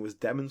anything, was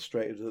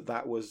demonstrated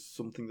that was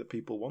something that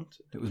people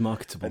wanted. It was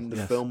marketable. And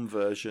the film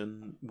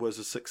version was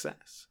a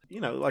success.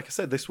 Like I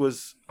said, this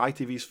was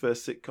ITV's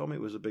first sitcom. It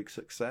was a big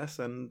success.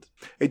 And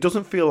it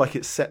doesn't feel like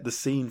it set the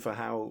scene for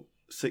how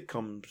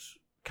sitcoms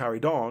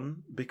carried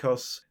on,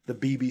 because the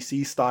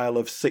BBC style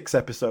of 6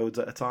 episodes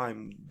at a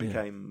time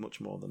became much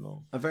more the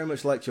norm. I very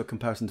much liked your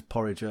comparison to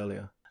Porridge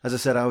earlier. As I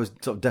said, I was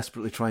sort of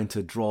desperately trying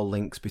to draw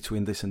links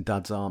between this and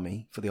Dad's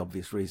Army for the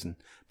obvious reason.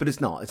 But it's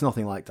not. It's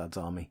nothing like Dad's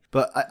Army.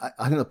 But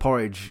I think the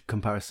Porridge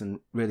comparison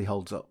really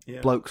holds up.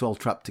 Yeah. Blokes all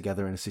trapped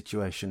together in a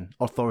situation.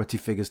 Authority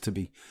figures to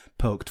be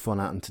poked fun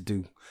at and to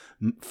do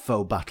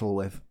faux battle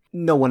with.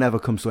 No one ever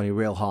comes to any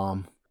real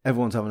harm.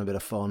 Everyone's having a bit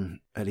of fun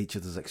at each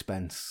other's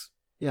expense.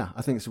 Yeah,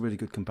 I think it's a really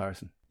good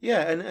comparison.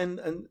 Yeah,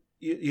 and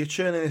you're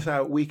churning this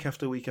out week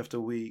after week after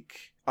week.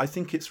 I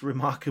think it's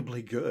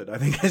remarkably good. I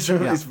think it's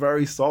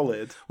very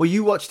solid. Well,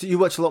 you watched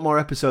a lot more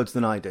episodes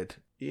than I did.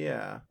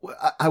 Yeah.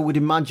 I would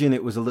imagine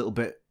it was a little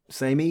bit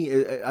samey.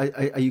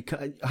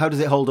 How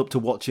does it hold up to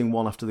watching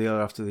one after the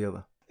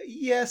other?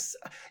 Yes.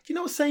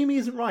 Samey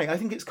isn't right. I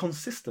think it's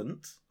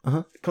consistent.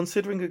 Uh-huh.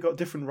 Considering we've got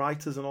different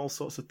writers and all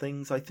sorts of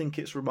things, I think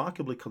it's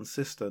remarkably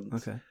consistent.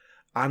 Okay.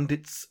 And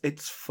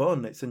it's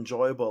fun, it's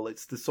enjoyable.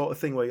 It's the sort of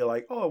thing where you're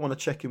like, I want to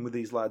check in with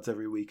these lads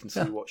every week and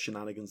see what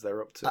shenanigans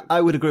they're up to. I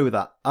would agree with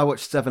that. I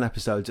watched 7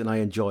 episodes and I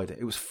enjoyed it.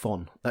 It was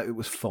fun.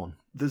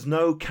 There's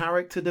no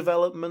character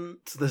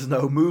development. There's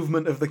no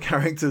movement of the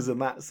characters,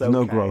 and that's okay.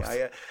 No growth.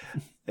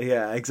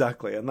 Yeah,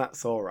 exactly, and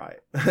that's all right.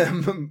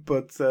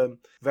 But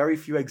very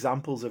few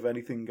examples of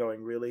anything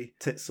going really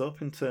tits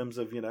up in terms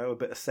of a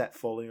bit of set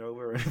falling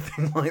over or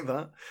anything like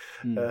that.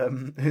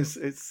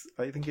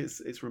 I think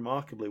it's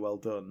remarkably well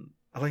done.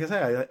 Like I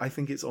say, I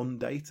think it's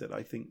undated.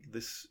 I think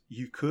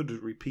you could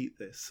repeat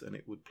this and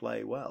it would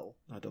play well.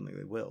 I don't think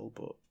they will,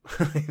 but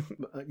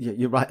yeah,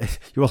 you're right.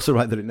 You're also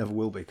right that it never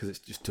will be, because it's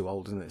just too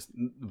old, isn't it? It's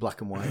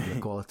black and white,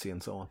 the quality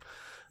and so on.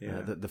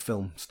 Yeah, the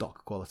film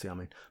stock quality. I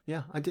mean,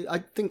 yeah, I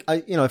think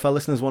if our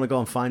listeners want to go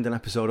and find an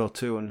episode or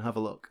two and have a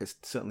look, it's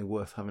certainly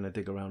worth having a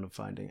dig around and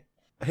finding it.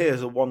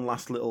 Here's one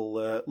last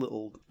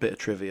little bit of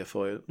trivia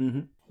for you. Mm-hmm.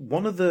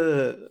 One of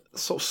the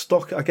sort of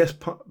stock, I guess,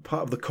 part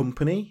of the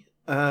company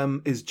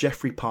is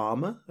Jeffrey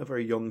Palmer, a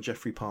very young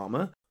Jeffrey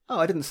Palmer. Oh,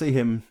 I didn't see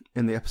him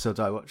in the episodes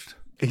I watched.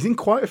 He's in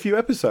quite a few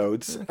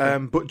episodes,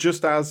 but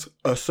just as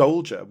a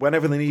soldier.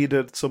 Whenever they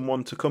needed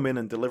someone to come in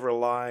and deliver a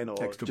line,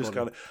 or Extra just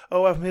body. kind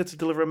of, I'm here to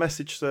deliver a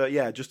message, sir.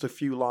 Yeah, just a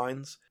few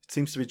lines. It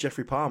seems to be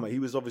Jeffrey Palmer. He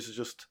was obviously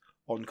just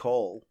on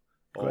call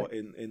or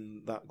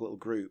in that little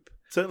group.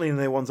 Certainly in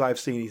the ones I've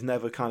seen, he's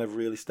never kind of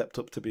really stepped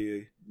up to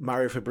be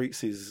Mario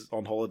Fabrizi's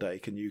on holiday.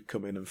 Can you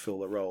come in and fill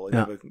the role? He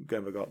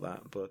never got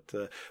that.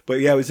 But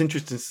yeah, it was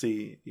interesting to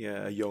see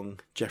a young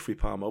Jeffrey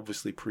Palmer,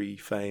 obviously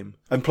pre-fame,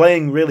 and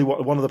playing really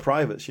one of the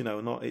privates.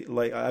 Not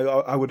like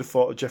I would have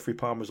thought of Jeffrey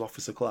Palmer's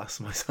officer class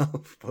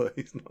myself, but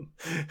he's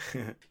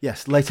not.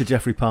 Yes, later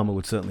Jeffrey Palmer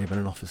would certainly have been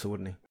an officer,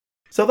 wouldn't he?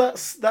 So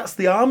that's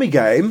the Army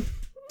Game.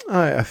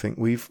 I think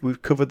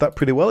we've covered that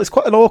pretty well. It's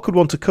quite an awkward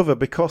one to cover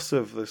because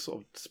of the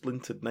sort of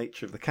splintered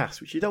nature of the cast,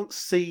 which you don't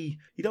see.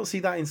 You don't see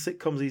that in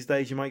sitcoms these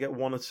days. You might get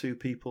 1 or 2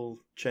 people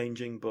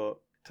changing, but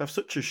to have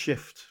such a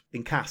shift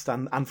in cast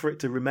and for it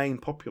to remain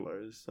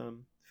popular is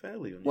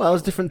fairly unusual. Well, it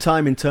was a different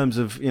time in terms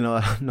of,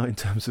 not in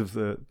terms of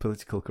the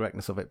political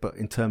correctness of it, but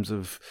in terms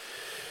of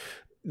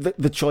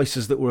the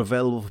choices that were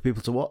available for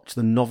people to watch,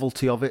 the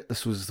novelty of it.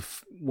 This was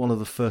one of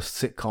the first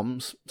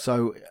sitcoms,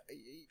 so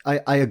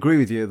I agree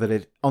with you that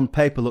it, on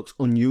paper, looks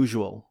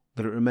unusual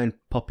that it remained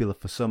popular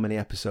for so many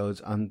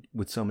episodes and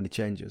with so many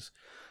changes.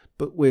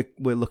 But we're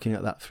looking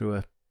at that through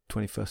a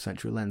 21st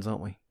century lens,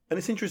 aren't we? And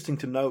it's interesting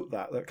to note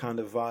that kind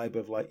of vibe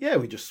of like,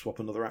 we just swap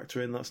another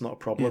actor in, that's not a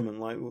problem, and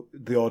like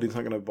the audience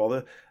aren't going to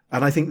bother.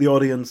 And I think the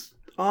audience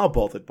are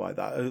bothered by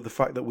that, the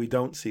fact that we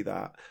don't see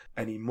that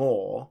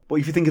anymore. But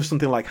if you think of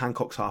something like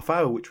Hancock's Half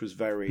Hour, which was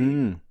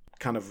very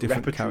kind of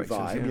different repertory characters,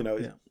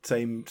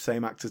 vibe,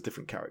 same actors,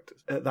 different characters.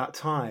 At that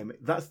time,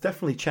 that's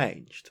definitely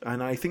changed,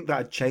 and I think that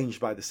had changed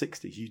by the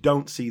 60s. You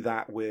don't see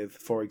that with,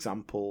 for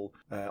example,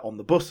 On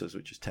the Buses,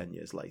 which is 10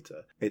 years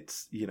later.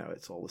 It's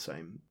it's all the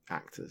same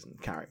actors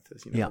and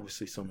characters.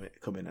 Obviously some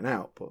come in and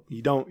out, but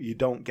you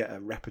don't get a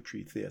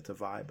repertory theatre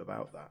vibe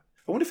about that.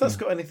 I wonder if that's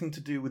got anything to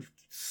do with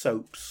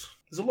soaps.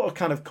 There's a lot of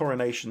kind of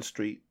Coronation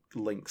Street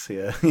links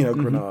here,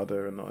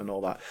 Granada and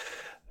all that.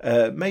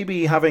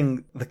 Maybe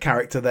having the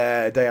character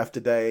there day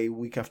after day,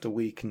 week after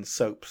week in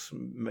soaps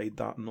made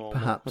that normal.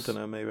 Perhaps. I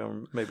don't know. Maybe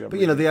I'm. But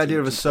the idea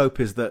of a soap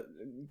is that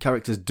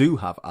characters do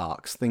have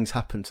arcs. Things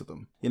happen to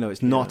them.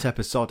 It's not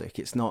episodic.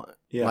 It's not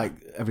like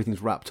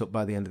everything's wrapped up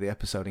by the end of the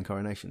episode in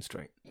Coronation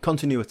Street.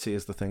 Continuity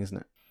is the thing, isn't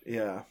it?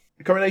 Yeah.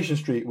 Coronation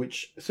Street,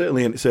 which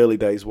certainly in its early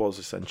days was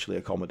essentially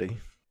a comedy.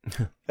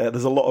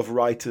 There's a lot of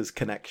writers'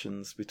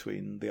 connections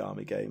between the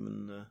Army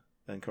game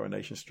and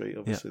Coronation Street.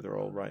 Obviously, they're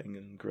all writing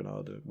in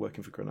Granada,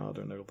 working for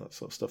Granada and all that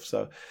sort of stuff.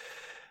 So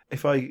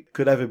if I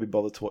could ever be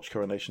bothered to watch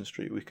Coronation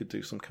Street, we could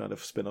do some kind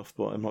of spin-off,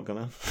 but I'm not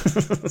going to.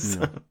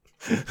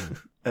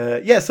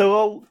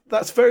 So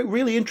that's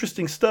really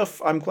interesting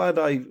stuff. I'm glad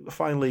I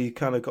finally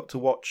kind of got to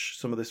watch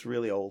some of this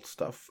really old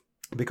stuff,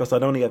 because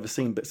I'd only ever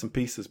seen bits and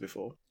pieces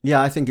before.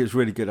 Yeah, I think it's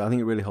really good. I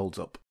think it really holds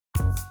up.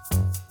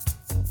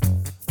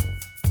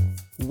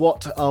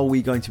 What are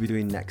we going to be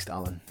doing next,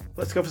 Alan?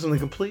 Let's go for something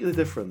completely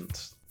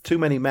different. Too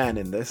many men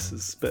in this.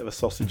 It's a bit of a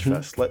sausage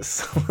fest.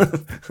 Let's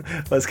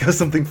go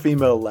something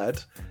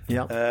female-led.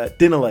 Yeah.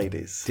 Dinner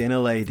Ladies. Dinner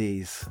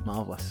Ladies.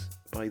 Marvellous.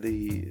 By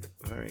the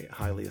very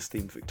highly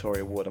esteemed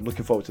Victoria Wood. I'm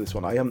looking forward to this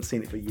one. I haven't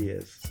seen it for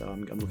years, so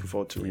I'm looking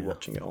forward to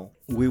rewatching it all.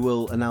 We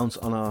will announce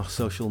on our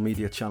social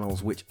media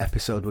channels which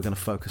episode we're going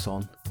to focus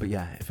on. But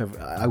yeah,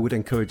 I would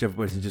encourage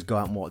everybody to just go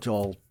out and watch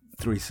all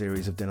 3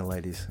 series of Dinner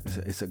Ladies.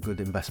 It's a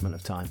good investment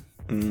of time.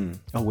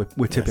 Oh,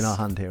 we're tipping our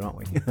hand here, aren't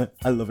we?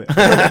 I love it.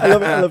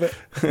 I love it.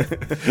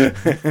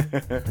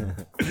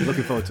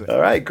 Looking forward to it. All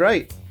right,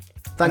 great.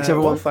 Thanks,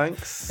 everyone. Well,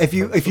 thanks. If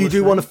you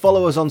do want to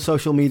follow us on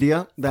social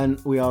media, then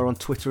we are on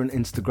Twitter and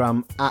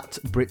Instagram at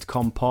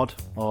BritComPod.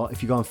 Or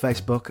if you go on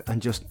Facebook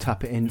and just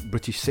tap it in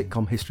British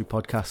Sitcom History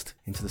Podcast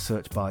into the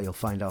search bar, you'll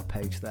find our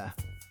page there.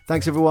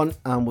 Thanks, everyone,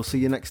 and we'll see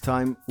you next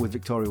time with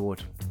Victoria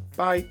Wood.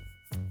 Bye.